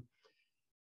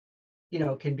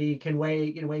can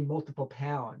weigh multiple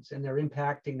pounds, and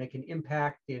they can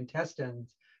impact the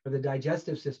intestines or the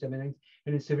digestive system, and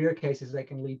in severe cases they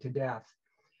can lead to death.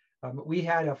 We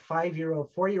had a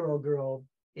 4-year-old girl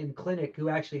in clinic who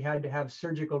actually had to have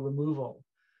surgical removal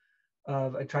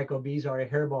of a trichobezoar, a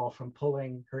hairball, from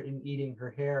pulling her and eating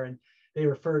her hair, and they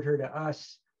referred her to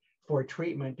us for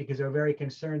treatment because they're very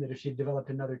concerned that if she developed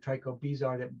another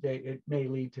trichobezoar, that it may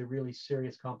lead to really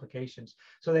serious complications.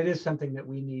 So that is something that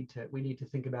we need to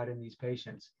think about in these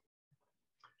patients.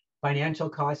 Financial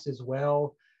costs as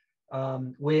well,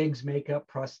 wigs, makeup,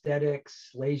 prosthetics,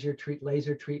 laser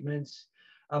treatments.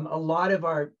 A lot of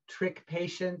our trick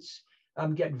patients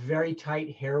get very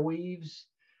tight hair weaves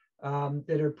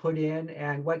that are put in,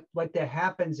 and what that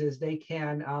happens is they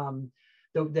can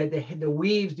the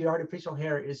weaves, the artificial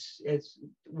hair is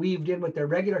weaved in with their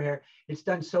regular hair. It's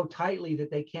done so tightly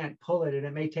that they can't pull it, and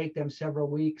it may take them several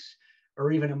weeks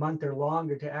or even a month or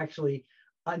longer to actually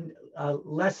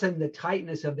lessen the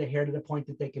tightness of the hair to the point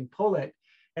that they can pull it.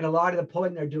 And a lot of the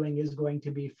pulling they're doing is going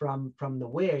to be from the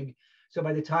wig. So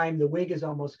by the time the wig is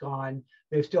almost gone,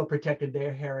 they've still protected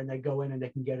their hair, and they go in and they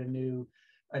can get a new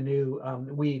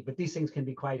weave. But these things can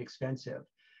be quite expensive.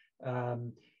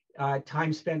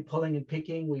 Time spent pulling and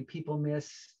picking, people miss,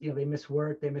 they miss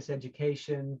work, they miss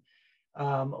education.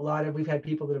 We've had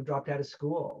people that have dropped out of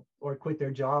school or quit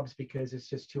their jobs because it's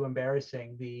just too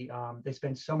embarrassing. They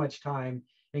spend so much time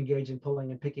engaged in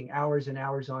pulling and picking, hours and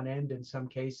hours on end in some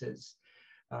cases.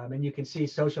 And you can see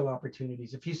social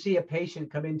opportunities. If you see a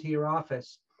patient come into your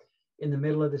office in the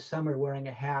middle of the summer wearing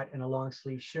a hat and a long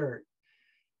sleeve shirt,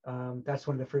 that's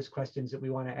one of the first questions that we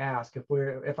want to ask.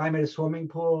 If I'm at a swimming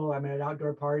pool, I'm at an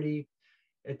outdoor party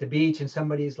at the beach, and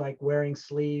somebody's like wearing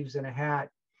sleeves and a hat,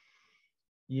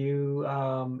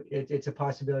 it's a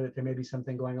possibility that there may be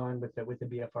something going on with the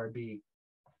BFRB.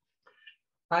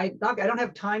 I don't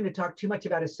have time to talk too much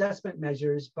about assessment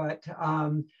measures, but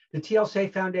the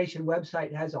TLSAFE Foundation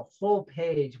website has a whole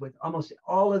page with almost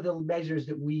all of the measures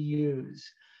that we use.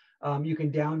 You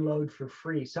can download for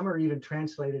free. Some are even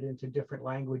translated into different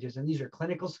languages. And these are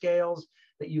clinical scales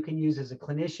that you can use as a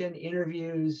clinician,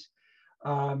 interviews.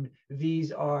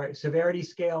 These are severity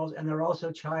scales, and they're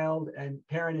also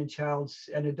parent and child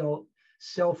and adult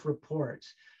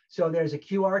self-reports. So there's a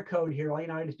QR code here. All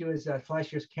you have to do is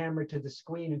flash your camera to the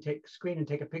screen and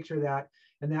take a picture of that,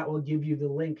 and that will give you the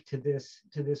link to this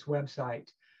website.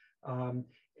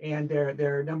 And there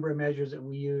are a number of measures that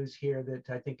we use here that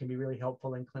I think can be really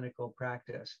helpful in clinical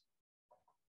practice.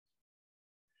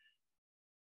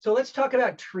 So let's talk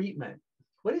about treatment.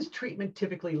 What does treatment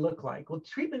typically look like? Well,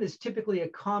 treatment is typically a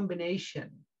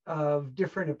combination of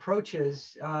different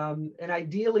approaches and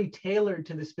ideally tailored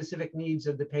to the specific needs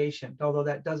of the patient, although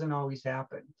that doesn't always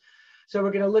happen. So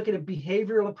we're going to look at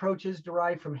behavioral approaches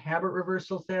derived from habit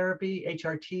reversal therapy,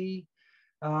 HRT.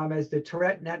 As the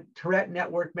Tourette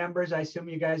Network members, I assume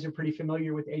you guys are pretty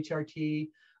familiar with HRT.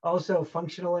 Also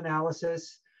functional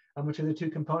analysis, which are the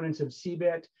two components of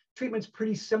CBIT. Treatment's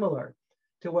pretty similar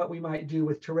to what we might do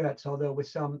with Tourette's, although with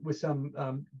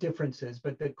some differences,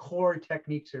 but the core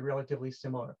techniques are relatively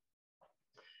similar.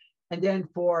 And then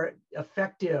for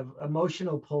effective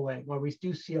emotional pulling, where we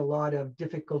do see a lot of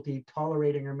difficulty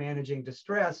tolerating or managing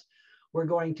distress, we're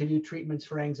going to do treatments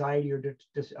for anxiety or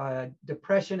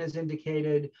depression as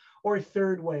indicated, or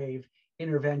third wave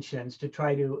interventions to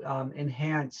try to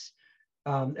enhance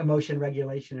emotion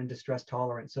regulation and distress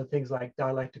tolerance. So things like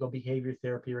dialectical behavior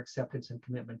therapy or acceptance and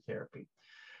commitment therapy.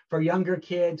 For younger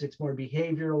kids, it's more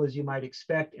behavioral, as you might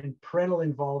expect, and parental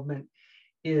involvement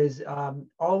is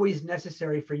always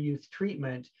necessary for youth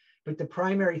treatment. But the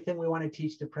primary thing we want to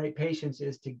teach the patients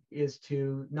is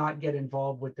to not get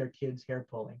involved with their kids' hair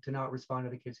pulling, to not respond to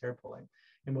the kids' hair pulling.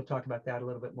 And we'll talk about that a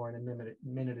little bit more in a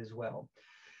minute as well.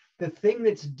 The thing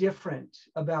that's different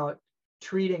about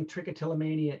treating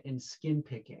trichotillomania in skin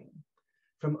picking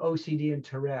from OCD and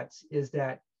Tourette's is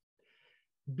that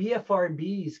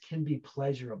BFRBs can be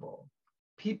pleasurable.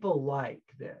 People like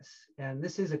this. And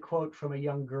this is a quote from a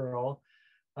young girl.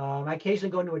 I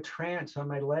occasionally go into a trance on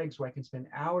my legs where I can spend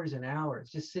hours and hours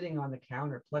just sitting on the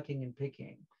counter, plucking and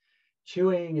picking.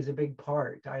 Chewing is a big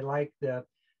part. I like the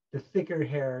thicker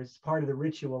hairs, part of the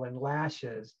ritual, and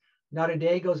lashes. Not a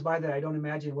day goes by that I don't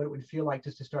imagine what it would feel like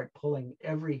just to start pulling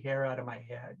every hair out of my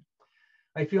head.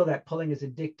 I feel that pulling is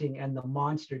addicting, and the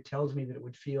monster tells me that it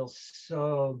would feel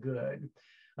so good.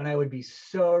 And I would be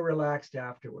so relaxed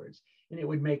afterwards, and it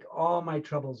would make all my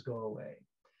troubles go away.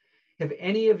 Have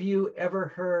any of you ever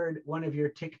heard one of your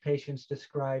tick patients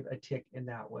describe a tick in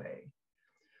that way?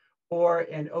 Or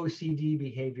an OCD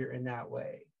behavior in that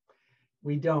way?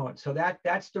 We don't. So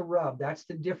that's the rub. That's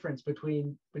the difference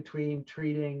between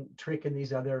treating trick and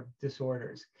these other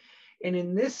disorders. And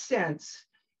in this sense,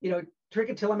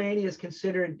 trichotillomania is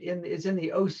considered is in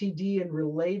the OCD and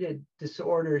related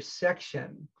disorders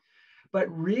section. But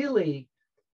really,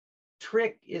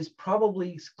 trick is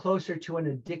probably closer to an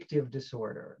addictive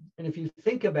disorder. And if you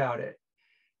think about it,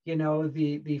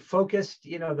 the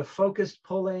focused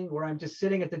pulling where I'm just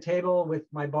sitting at the table with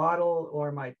my bottle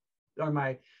or my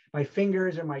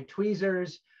fingers or my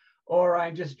tweezers, or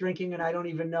I'm just drinking and I don't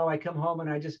even know. I come home and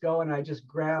I just go and I just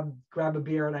grab a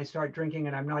beer and I start drinking,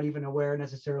 and I'm not even aware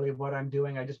necessarily of what I'm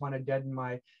doing. I just want to deaden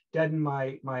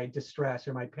my distress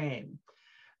or my pain.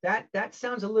 That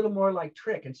sounds a little more like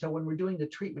trick. And so when we're doing the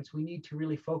treatments, we need to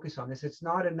really focus on this. It's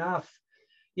not enough,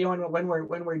 when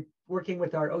we're working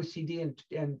with our OCD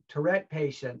and Tourette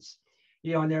patients,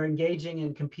 and they're engaging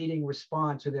in competing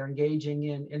response, or they're engaging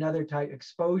in other type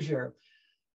exposure,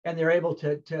 and they're able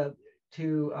to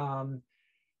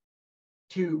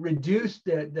reduce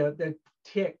the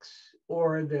tics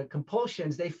or the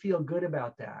compulsions, they feel good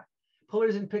about that.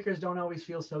 Pullers and pickers don't always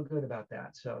feel so good about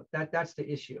that. So that's the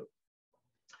issue.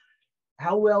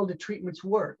 How well do treatments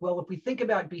work? Well, if we think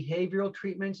about behavioral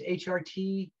treatments,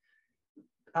 HRT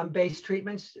based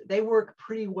treatments, they work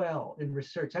pretty well in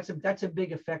research. That's a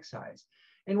big effect size.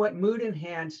 And what mood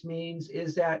enhanced means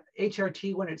is that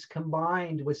HRT, when it's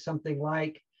combined with something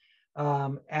like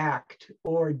ACT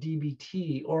or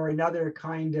DBT or another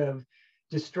kind of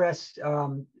distress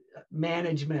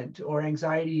management or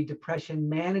anxiety, depression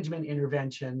management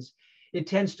interventions, it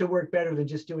tends to work better than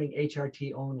just doing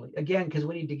HRT only. Again, because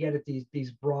we need to get at the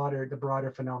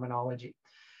broader phenomenology.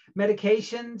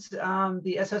 Medications,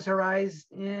 the SSRIs,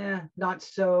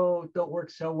 don't work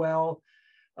so well.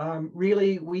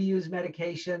 Really, we use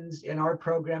medications in our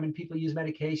program, and people use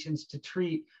medications to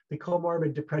treat the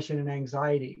comorbid depression and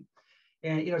anxiety.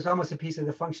 And it's almost a piece of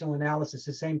the functional analysis.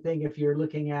 The same thing if you're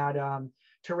looking at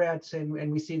Tourette's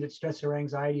and we see that stress or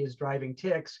anxiety is driving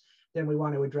tics, then we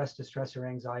want to address the stress or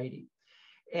anxiety.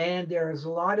 And there's a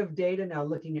lot of data now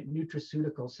looking at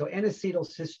nutraceuticals. So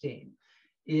N-acetylcysteine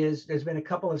there's been a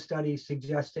couple of studies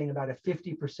suggesting about a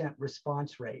 50%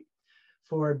 response rate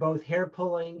for both hair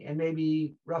pulling and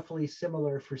maybe roughly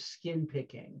similar for skin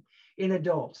picking in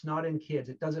adults, not in kids.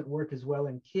 It doesn't work as well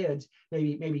in kids,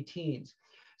 maybe teens.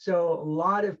 So a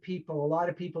lot of people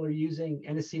are using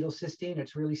N-acetylcysteine.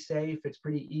 It's really safe. It's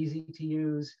pretty easy to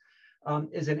use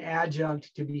as an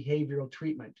adjunct to behavioral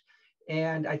treatment.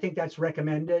 And I think that's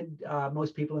recommended.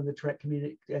 Most people in the Tourette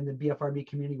community and the BFRB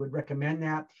community would recommend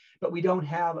that, but we don't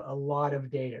have a lot of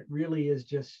data. It really is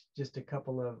just a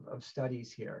couple of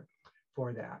studies here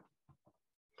for that.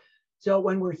 So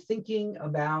when we're thinking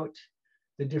about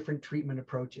the different treatment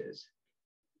approaches,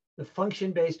 the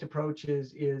function-based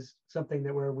approaches is something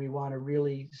where we want to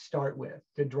really start with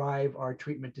to drive our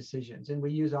treatment decisions. And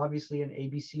we use obviously an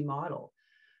ABC model.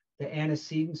 The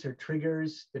antecedents or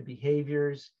triggers, the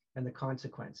behaviors, and the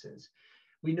consequences.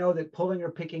 We know that pulling or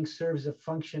picking serves a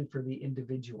function for the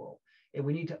individual, and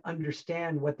we need to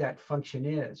understand what that function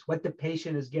is, what the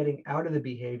patient is getting out of the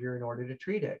behavior in order to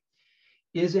treat it.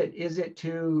 Is it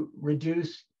to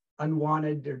reduce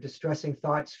unwanted or distressing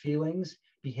thoughts, feelings,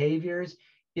 behaviors?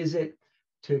 Is it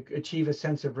to achieve a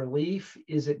sense of relief?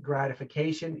 Is it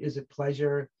gratification? Is it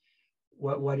pleasure?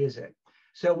 What is it?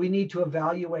 So we need to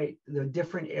evaluate the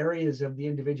different areas of the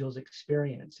individual's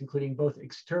experience, including both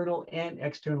external and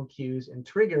external cues and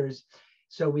triggers,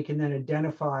 So we can then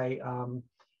identify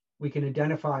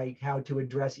how to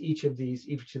address each of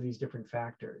these different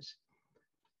factors,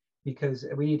 because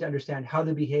we need to understand how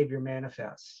the behavior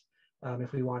manifests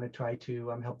if we want to try to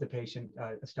help the patient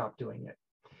stop doing it.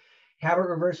 Habit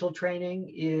reversal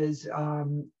training is,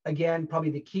 again,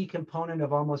 probably the key component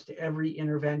of almost every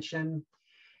intervention.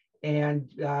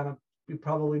 And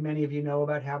probably many of you know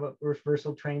about habit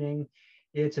reversal training.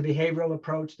 It's a behavioral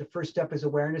approach. The first step is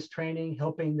awareness training,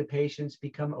 helping the patients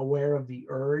become aware of the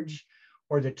urge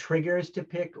or the triggers to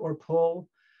pick or pull,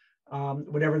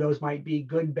 whatever those might be,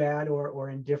 good, bad, or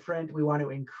indifferent. We want to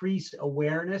increase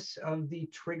awareness of the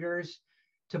triggers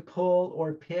to pull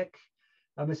or pick,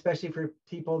 especially for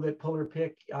people that pull or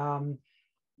pick,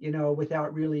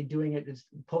 without really doing it, it's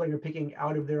pulling or picking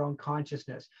out of their own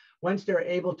consciousness. Once they're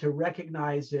able to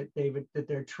recognize that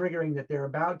they're triggering, that they're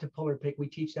about to pull or pick, we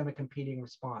teach them a competing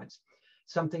response,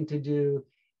 something to do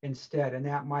instead. And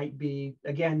that might be,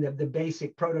 again, the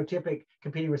basic prototypic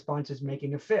competing response is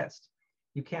making a fist.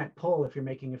 You can't pull if you're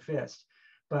making a fist,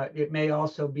 but it may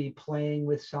also be playing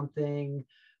with something,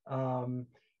 or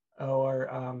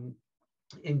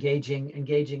engaging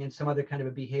in some other kind of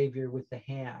a behavior with the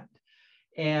hand.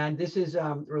 And this is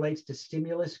relates to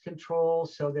stimulus control.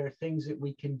 So there are things that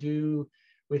we can do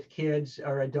with kids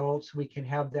or adults. We can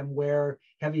have them wear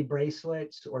heavy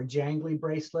bracelets or jangly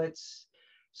bracelets.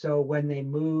 So when they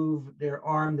move their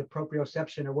arm, the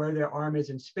proprioception or where their arm is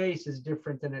in space is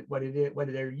different than what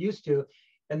they're used to.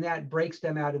 And that breaks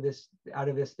them out of this,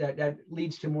 that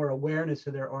leads to more awareness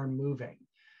of their arm moving,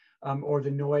 or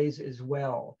the noise as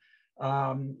well.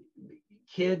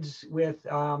 Kids with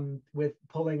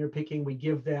pulling or picking, we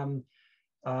give them,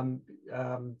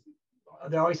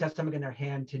 they always have something in their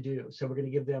hand to do. So we're going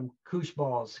to give them koosh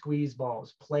balls, squeeze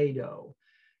balls, Play-Doh,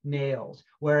 nails,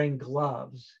 wearing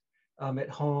gloves at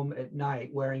home at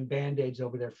night, wearing Band-Aids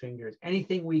over their fingers.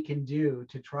 Anything we can do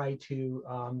to try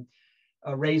to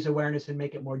raise awareness and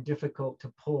make it more difficult to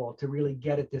pull, to really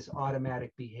get at this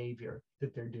automatic behavior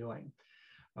that they're doing.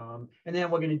 And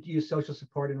then we're going to use social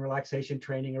support and relaxation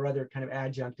training or other kind of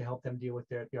adjunct to help them deal with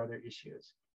the other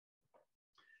issues.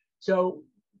 So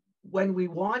when we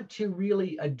want to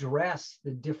really address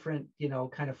the different,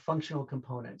 kind of functional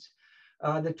components,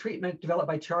 the treatment developed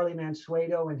by Charlie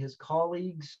Mansueto and his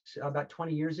colleagues about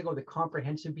 20 years ago, the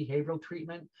comprehensive behavioral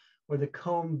treatment, or the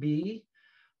COMB,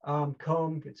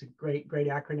 COMB, it's a great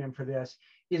acronym for this,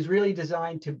 is really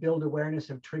designed to build awareness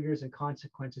of triggers and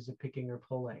consequences of picking or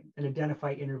pulling, and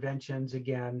identify interventions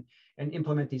again, and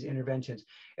implement these interventions.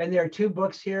 And there are two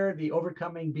books here. The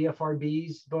Overcoming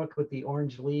BFRBs book with the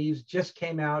orange leaves just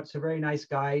came out. It's a very nice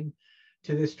guide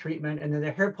to this treatment. And then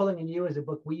the Hair Pulling in You is a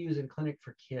book we use in clinic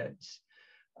for kids.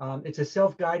 It's a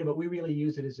self-guided, but we really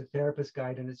use it as a therapist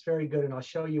guide, and it's very good. And I'll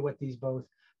show you what these both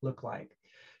look like.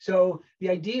 So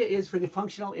the idea is for the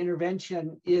functional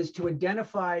intervention is to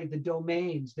identify the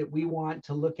domains that we want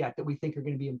to look at, that we think are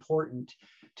going to be important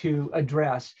to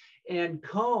address. And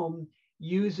COMB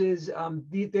uses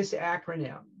this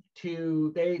acronym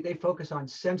to, they focus on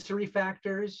sensory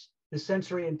factors, the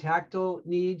sensory and tactile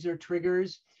needs or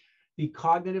triggers, the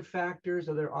cognitive factors,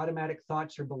 or their automatic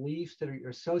thoughts or beliefs that are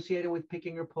associated with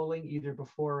picking or pulling, either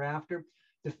before or after,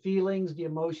 the feelings, the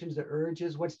emotions, the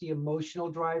urges, what's the emotional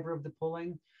driver of the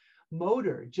pulling,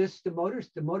 motor, just the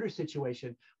motor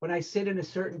situation. When I sit in a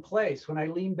certain place, when I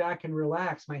lean back and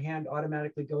relax, my hand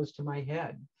automatically goes to my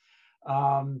head.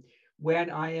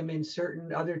 When I am in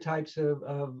certain other types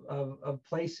of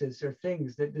places or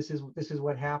things, that this is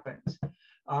what happens.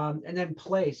 And then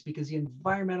place, because the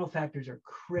environmental factors are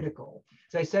critical.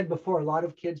 As I said before, a lot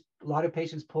of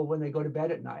patients pull when they go to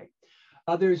bed at night.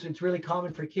 Others, it's really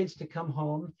common for kids to come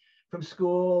home from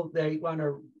school, they want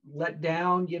to let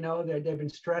down, they've been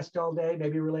stressed all day,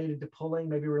 maybe related to pulling,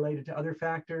 maybe related to other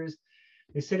factors.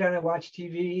 They sit down and watch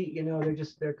TV,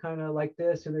 they're kind of like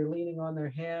this, or they're leaning on their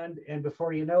hand, and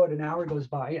before you know it, an hour goes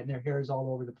by and their hair is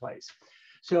all over the place.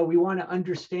 So we want to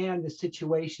understand the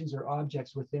situations or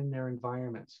objects within their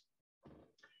environments.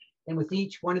 And with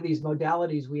each one of these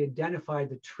modalities, we identify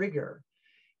the trigger,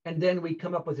 and then we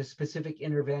come up with a specific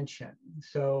intervention.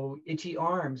 So itchy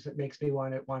arms, that makes me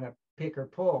want to pick or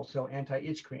pull, so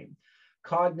anti-itch cream.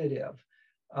 Cognitive,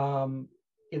 well,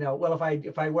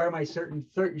 if I wear my certain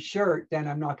shirt, then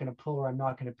I'm not going to pull, or I'm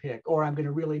not going to pick, or I'm going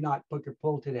to really not pick or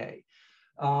pull today.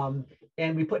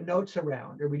 And we put notes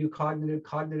around, or we do cognitive,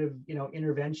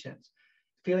 interventions.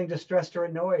 Feeling distressed or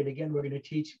annoyed, again, we're going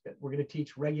to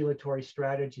teach regulatory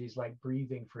strategies like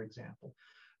breathing, for example.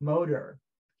 Motor,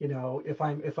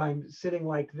 if I'm sitting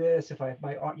like this,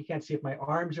 you can't see if my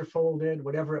arms are folded,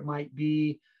 whatever it might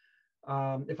be.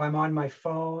 If I'm on my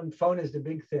phone is the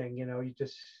big thing,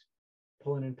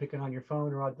 pulling and picking on your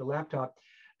phone or on the laptop,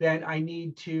 then I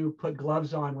need to put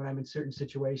gloves on when I'm in certain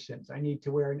situations. I need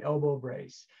to wear an elbow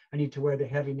brace. I need to wear the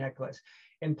heavy necklace.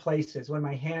 In places when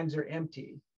my hands are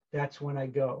empty, that's when I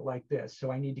go like this.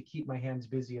 So I need to keep my hands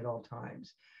busy at all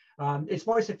times. It's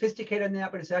more sophisticated than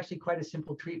that, but it's actually quite a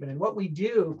simple treatment. And what we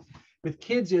do with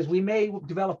kids is we may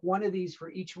develop one of these for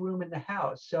each room in the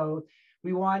house. So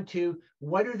we want to,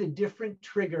 what are the different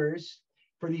triggers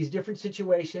for these different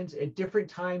situations at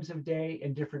different times of day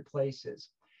and different places?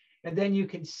 And then you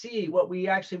can see what we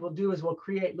actually will do is we'll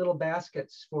create little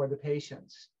baskets for the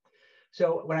patients.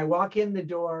 So when I walk in the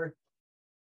door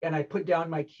and I put down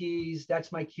my keys,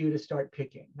 that's my cue to start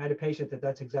picking. I had a patient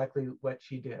that's exactly what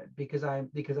she did because I'm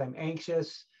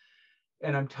anxious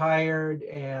and I'm tired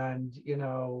and, you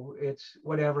know, it's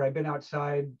whatever. I've been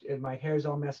outside and my hair's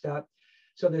all messed up.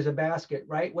 So there's a basket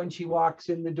right when she walks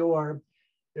in the door.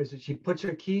 She puts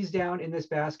her keys down in this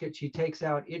basket. She takes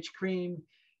out itch cream.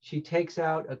 She takes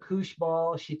out a koosh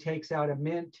ball, she takes out a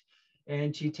mint,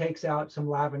 and she takes out some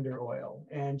lavender oil.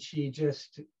 And she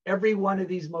just, every one of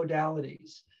these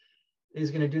modalities is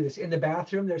going to do this. In the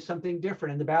bathroom, there's something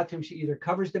different. In the bathroom, she either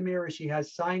covers the mirror, she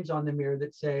has signs on the mirror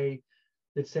that say,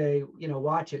 you know,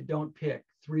 watch it, don't pick,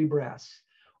 3 breaths.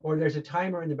 Or there's a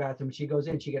timer in the bathroom. She goes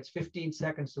in, she gets 15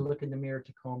 seconds to look in the mirror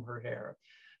to comb her hair.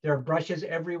 There are brushes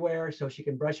everywhere, so she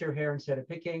can brush her hair instead of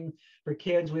picking. For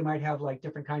kids, we might have like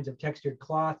different kinds of textured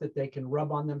cloth that they can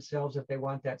rub on themselves if they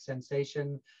want that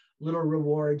sensation. Little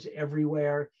rewards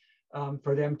everywhere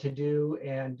for them to do,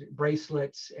 and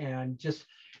bracelets, and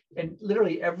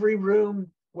literally every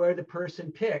room where the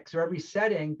person picks or every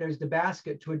setting, there's the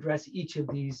basket to address each of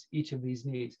these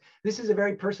needs. This is a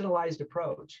very personalized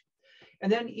approach.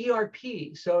 And then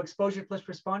ERP, so exposure plus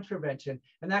response prevention,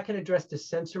 and that can address the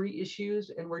sensory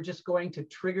issues. And we're just going to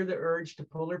trigger the urge to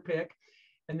pull or pick,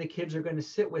 and the kids are going to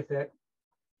sit with it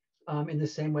in the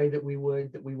same way that we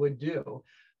would do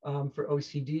for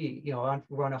OCD. You know,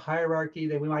 we're on a hierarchy.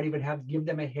 That we might even give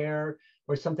them a hair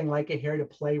or something like a hair to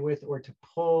play with or to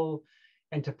pull,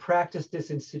 and to practice this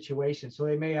in situations. So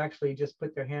they may actually just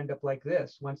put their hand up like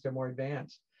this once they're more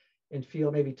advanced, and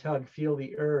feel, maybe feel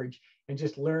the urge, and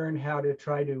just learn how to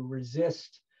try to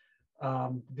resist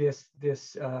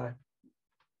this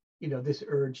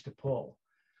urge to pull.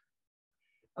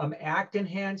 ACT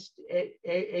enhanced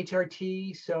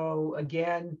HRT. So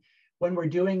again, when we're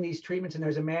doing these treatments, and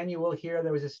there's a manual here,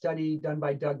 there was a study done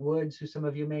by Doug Woods, who some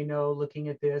of you may know, looking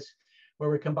at this, where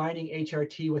we're combining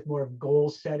HRT with more of goal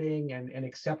setting and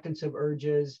acceptance of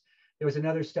urges. There was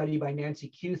another study by Nancy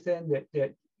Cuthin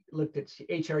that looked at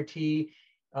HRT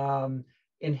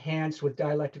enhanced with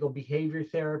dialectical behavior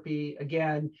therapy.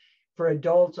 Again, for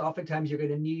adults, oftentimes you're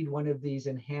going to need one of these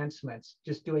enhancements.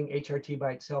 Just doing HRT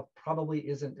by itself probably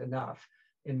isn't enough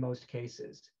in most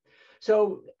cases.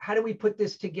 So how do we put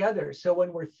this together? So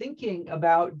when we're thinking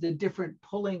about the different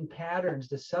pulling patterns,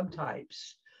 the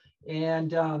subtypes, and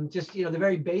just, you know, the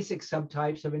very basic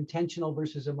subtypes of intentional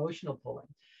versus emotional pulling.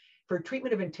 For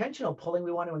treatment of intentional pulling,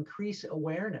 we want to increase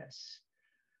awareness,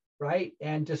 right?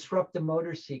 And disrupt the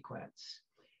motor sequence.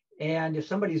 And if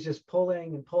somebody's just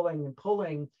pulling and pulling and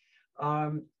pulling,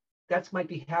 that might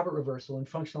be habit reversal and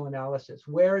functional analysis.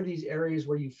 Where are these areas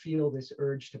where you feel this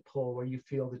urge to pull, where you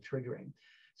feel the triggering?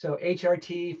 So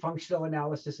HRT, functional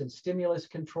analysis, and stimulus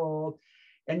control.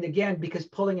 And again, because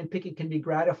pulling and picking can be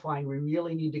gratifying, we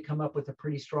really need to come up with a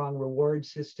pretty strong reward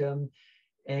system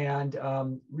and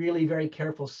really very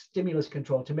careful stimulus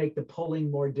control to make the pulling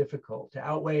more difficult, to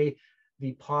outweigh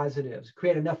the positives,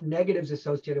 create enough negatives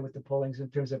associated with the pullings in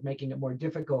terms of making it more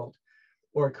difficult,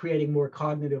 or creating more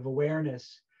cognitive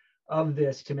awareness of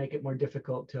this to make it more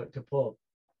difficult to pull.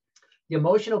 The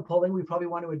emotional pulling, we probably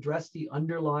want to address the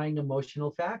underlying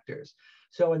emotional factors.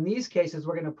 So in these cases,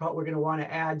 we're going to want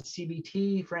to add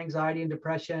CBT for anxiety and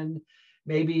depression,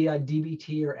 maybe a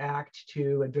DBT or ACT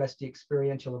to address the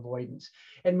experiential avoidance.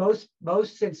 And most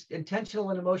since intentional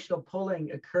and emotional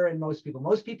pulling occur in most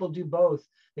people do both.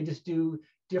 They just do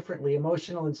differently.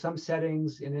 Emotional in some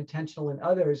settings and intentional in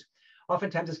others.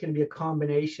 Oftentimes it's going to be a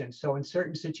combination. So in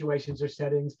certain situations or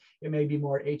settings, it may be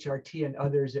more HRT, and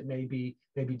others it may be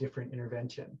different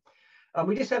intervention.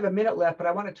 We just have a minute left, but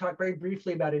I want to talk very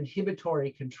briefly about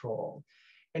inhibitory control.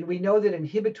 And we know that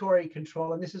inhibitory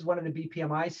control, and this is one of the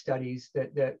BPMI studies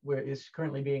that is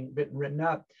currently being written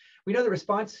up. We know that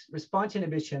response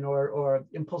inhibition or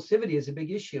impulsivity is a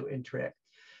big issue in TRIC.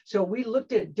 So we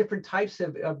looked at different types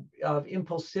of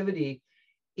impulsivity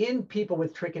in people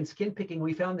with TRIC and skin picking.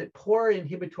 We found that poor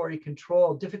inhibitory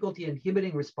control, difficulty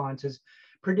inhibiting responses,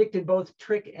 predicted both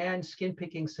TRIC and skin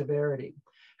picking severity.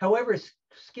 However,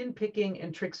 skin picking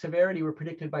and TRIC severity were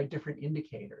predicted by different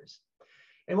indicators.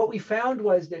 And what we found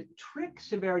was that trick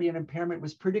severity and impairment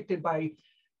was predicted by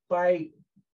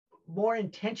more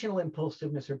intentional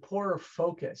impulsiveness or poorer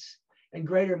focus and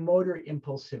greater motor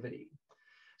impulsivity.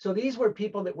 So these were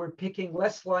people that were picking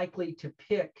less likely to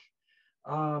pick.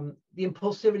 The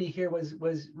impulsivity here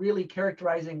was really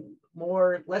characterizing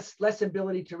less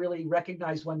ability to really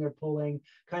recognize when they're pulling,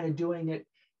 kind of doing it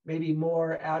maybe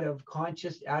more out of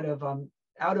consciousness,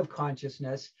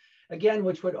 again,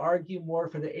 which would argue more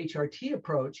for the HRT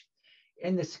approach.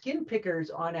 And the skin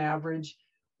pickers on average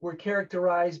were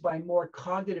characterized by more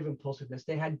cognitive impulsiveness.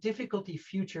 They had difficulty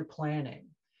future planning.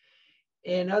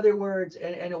 In other words,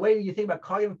 and a way you think about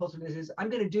cognitive impulsiveness is,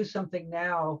 I'm going to do something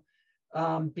now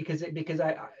because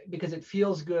it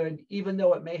feels good, even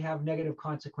though it may have negative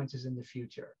consequences in the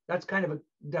future. That's kind of a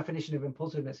definition of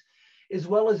impulsiveness, as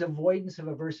well as avoidance of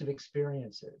aversive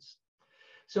experiences.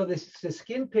 So the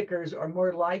skin pickers are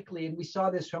more likely, and we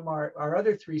saw this from our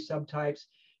other three subtypes,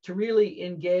 to really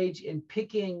engage in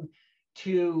picking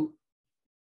to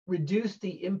reduce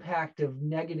the impact of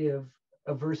negative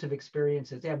aversive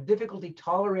experiences. They have difficulty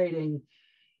tolerating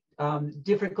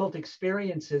difficult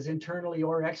experiences internally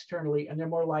or externally, and they're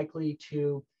more likely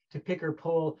to pick or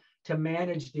pull to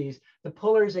manage these. The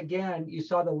pullers, again, you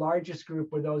saw the largest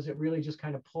group were those that really just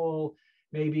kind of pull,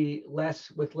 maybe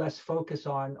with less focus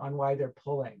on why they're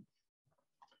pulling.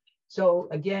 So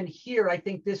again, here, I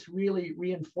think this really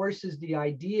reinforces the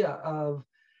idea of,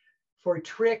 for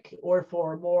trick or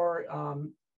for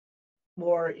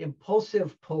more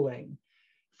impulsive pulling,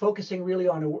 focusing really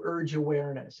on urge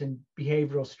awareness and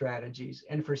behavioral strategies.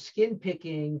 And for skin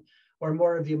picking or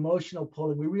more of the emotional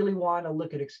pulling, we really want to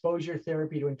look at exposure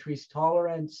therapy to increase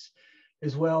tolerance,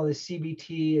 as well as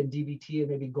CBT and DBT and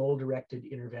maybe goal-directed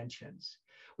interventions.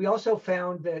 We also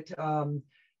found that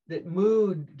that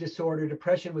mood disorder,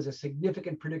 depression, was a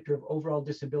significant predictor of overall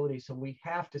disability. So we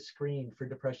have to screen for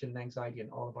depression and anxiety in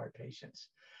all of our patients.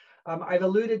 I've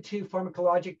alluded to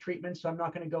pharmacologic treatments, so I'm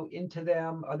not going to go into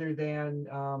them, other than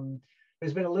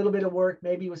there's been a little bit of work,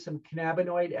 maybe with some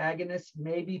cannabinoid agonists,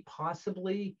 maybe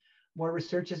possibly more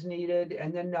research is needed.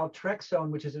 And then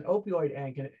naltrexone, which is an opioid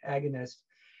agonist,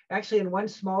 actually in one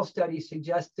small study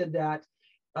suggested that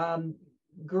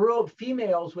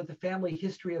females with a family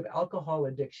history of alcohol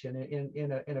addiction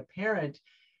in a parent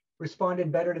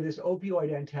responded better to this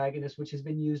opioid antagonist, which has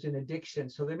been used in addiction.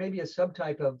 So there may be a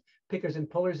subtype of pickers and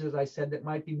pullers, as I said, that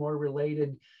might be more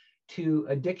related to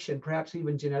addiction, perhaps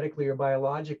even genetically or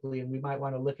biologically, and we might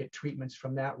want to look at treatments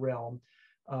from that realm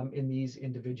in these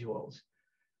individuals.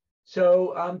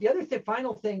 So the other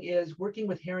final thing is working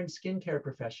with hair and skincare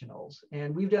professionals.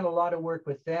 And we've done a lot of work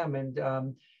with them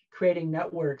and creating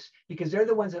networks, because they're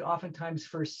the ones that oftentimes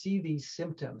first see these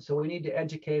symptoms. So we need to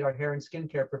educate our hair and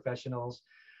skincare professionals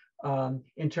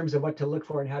in terms of what to look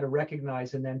for and how to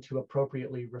recognize, and then to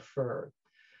appropriately refer.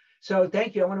 So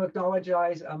thank you. I want to acknowledge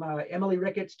Emily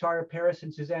Ricketts, Tara Paris,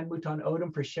 and Suzanne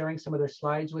Mouton-Odom for sharing some of their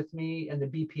slides with me, and the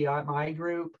BPI, my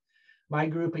group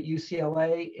at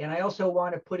UCLA. And I also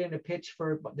want to put in a pitch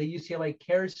for the UCLA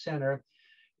Cares Center,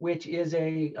 which is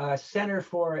a center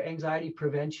for anxiety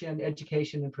prevention,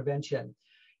 education, and prevention.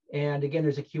 And again,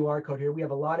 there's a QR code here. We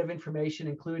have a lot of information,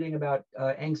 including about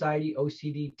anxiety,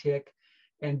 OCD, tic,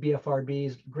 and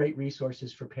BFRBs, great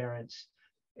resources for parents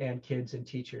and kids and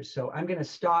teachers. So I'm going to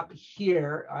stop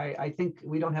here. I think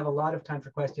we don't have a lot of time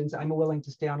for questions. I'm willing to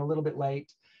stay on a little bit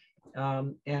late.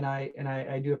 And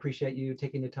I do appreciate you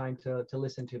taking the time to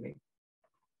listen to me.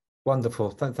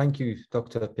 Wonderful. Thank you,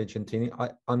 Dr. Piacentini.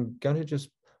 I'm going to just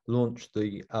launch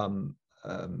the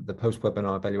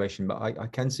post-webinar evaluation, but I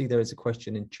can see there is a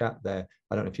question in chat there.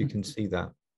 I don't know if you can see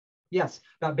that. Yes,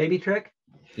 about baby trick?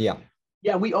 Yeah.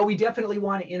 Yeah, we definitely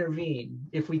want to intervene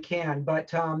if we can.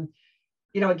 But,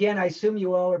 again, I assume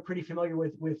you all are pretty familiar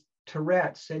with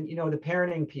Tourette's and, the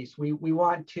parenting piece. We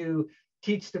want to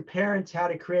teach the parents how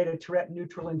to create a Tourette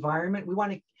neutral environment. We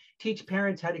want to teach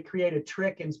parents how to create a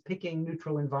trick and picking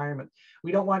neutral environment.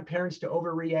 We don't want parents to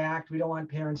overreact. We don't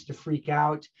want parents to freak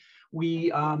out.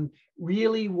 We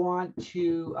really want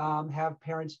to have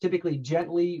parents typically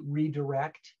gently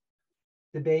redirect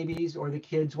the babies or the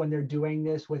kids when they're doing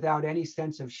this without any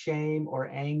sense of shame or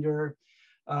anger.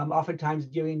 Oftentimes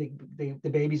giving the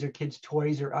babies or kids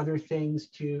toys or other things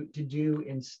to do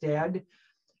instead.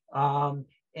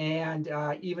 And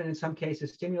even in some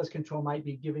cases, stimulus control might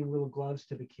be giving little gloves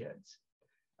to the kids.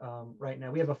 Right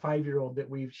now, we have a 5-year-old that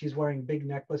she's wearing a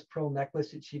big pearl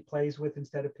necklace that she plays with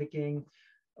instead of picking.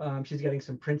 She's getting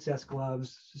some princess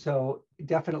gloves. So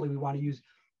definitely we want to use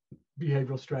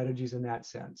behavioral strategies in that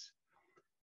sense.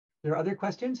 There are other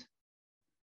questions?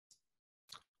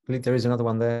 I believe there is another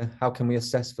one there. How can we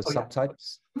assess for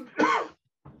subtypes?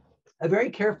 a very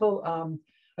careful,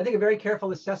 I think a very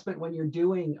careful assessment when you're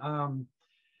doing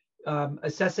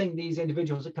assessing these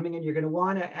individuals that are coming in, you're going to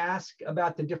want to ask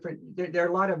about the different, there are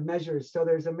a lot of measures. So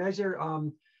there's a measure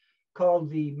called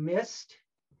the MIST,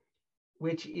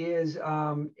 which is,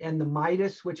 and the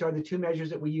MIDAS, which are the two measures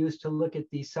that we use to look at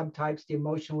the subtypes, the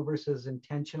emotional versus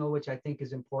intentional, which I think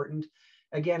is important.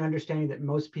 Again, understanding that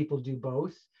most people do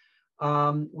both.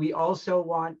 We also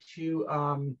want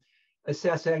to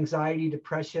assess anxiety,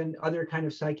 depression, other kind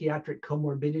of psychiatric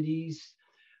comorbidities.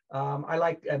 I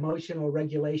like emotional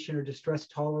regulation or distress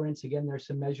tolerance. Again, there's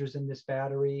some measures in this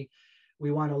battery.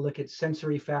 We want to look at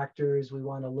sensory factors. We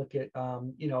want to look at,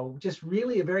 you know, just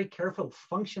really a very careful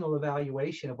functional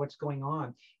evaluation of what's going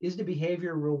on. Is the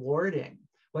behavior rewarding?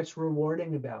 What's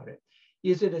rewarding about it?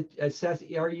 Is it assess?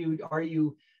 Are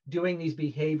you doing these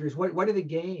behaviors? What are the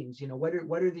gains? You know, what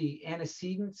are the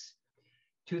antecedents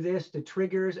to this, the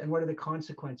triggers, and what are the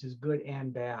consequences, good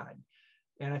and bad?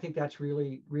 And I think that's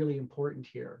really, really important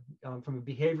here from a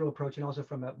behavioral approach and also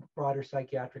from a broader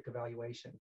psychiatric evaluation.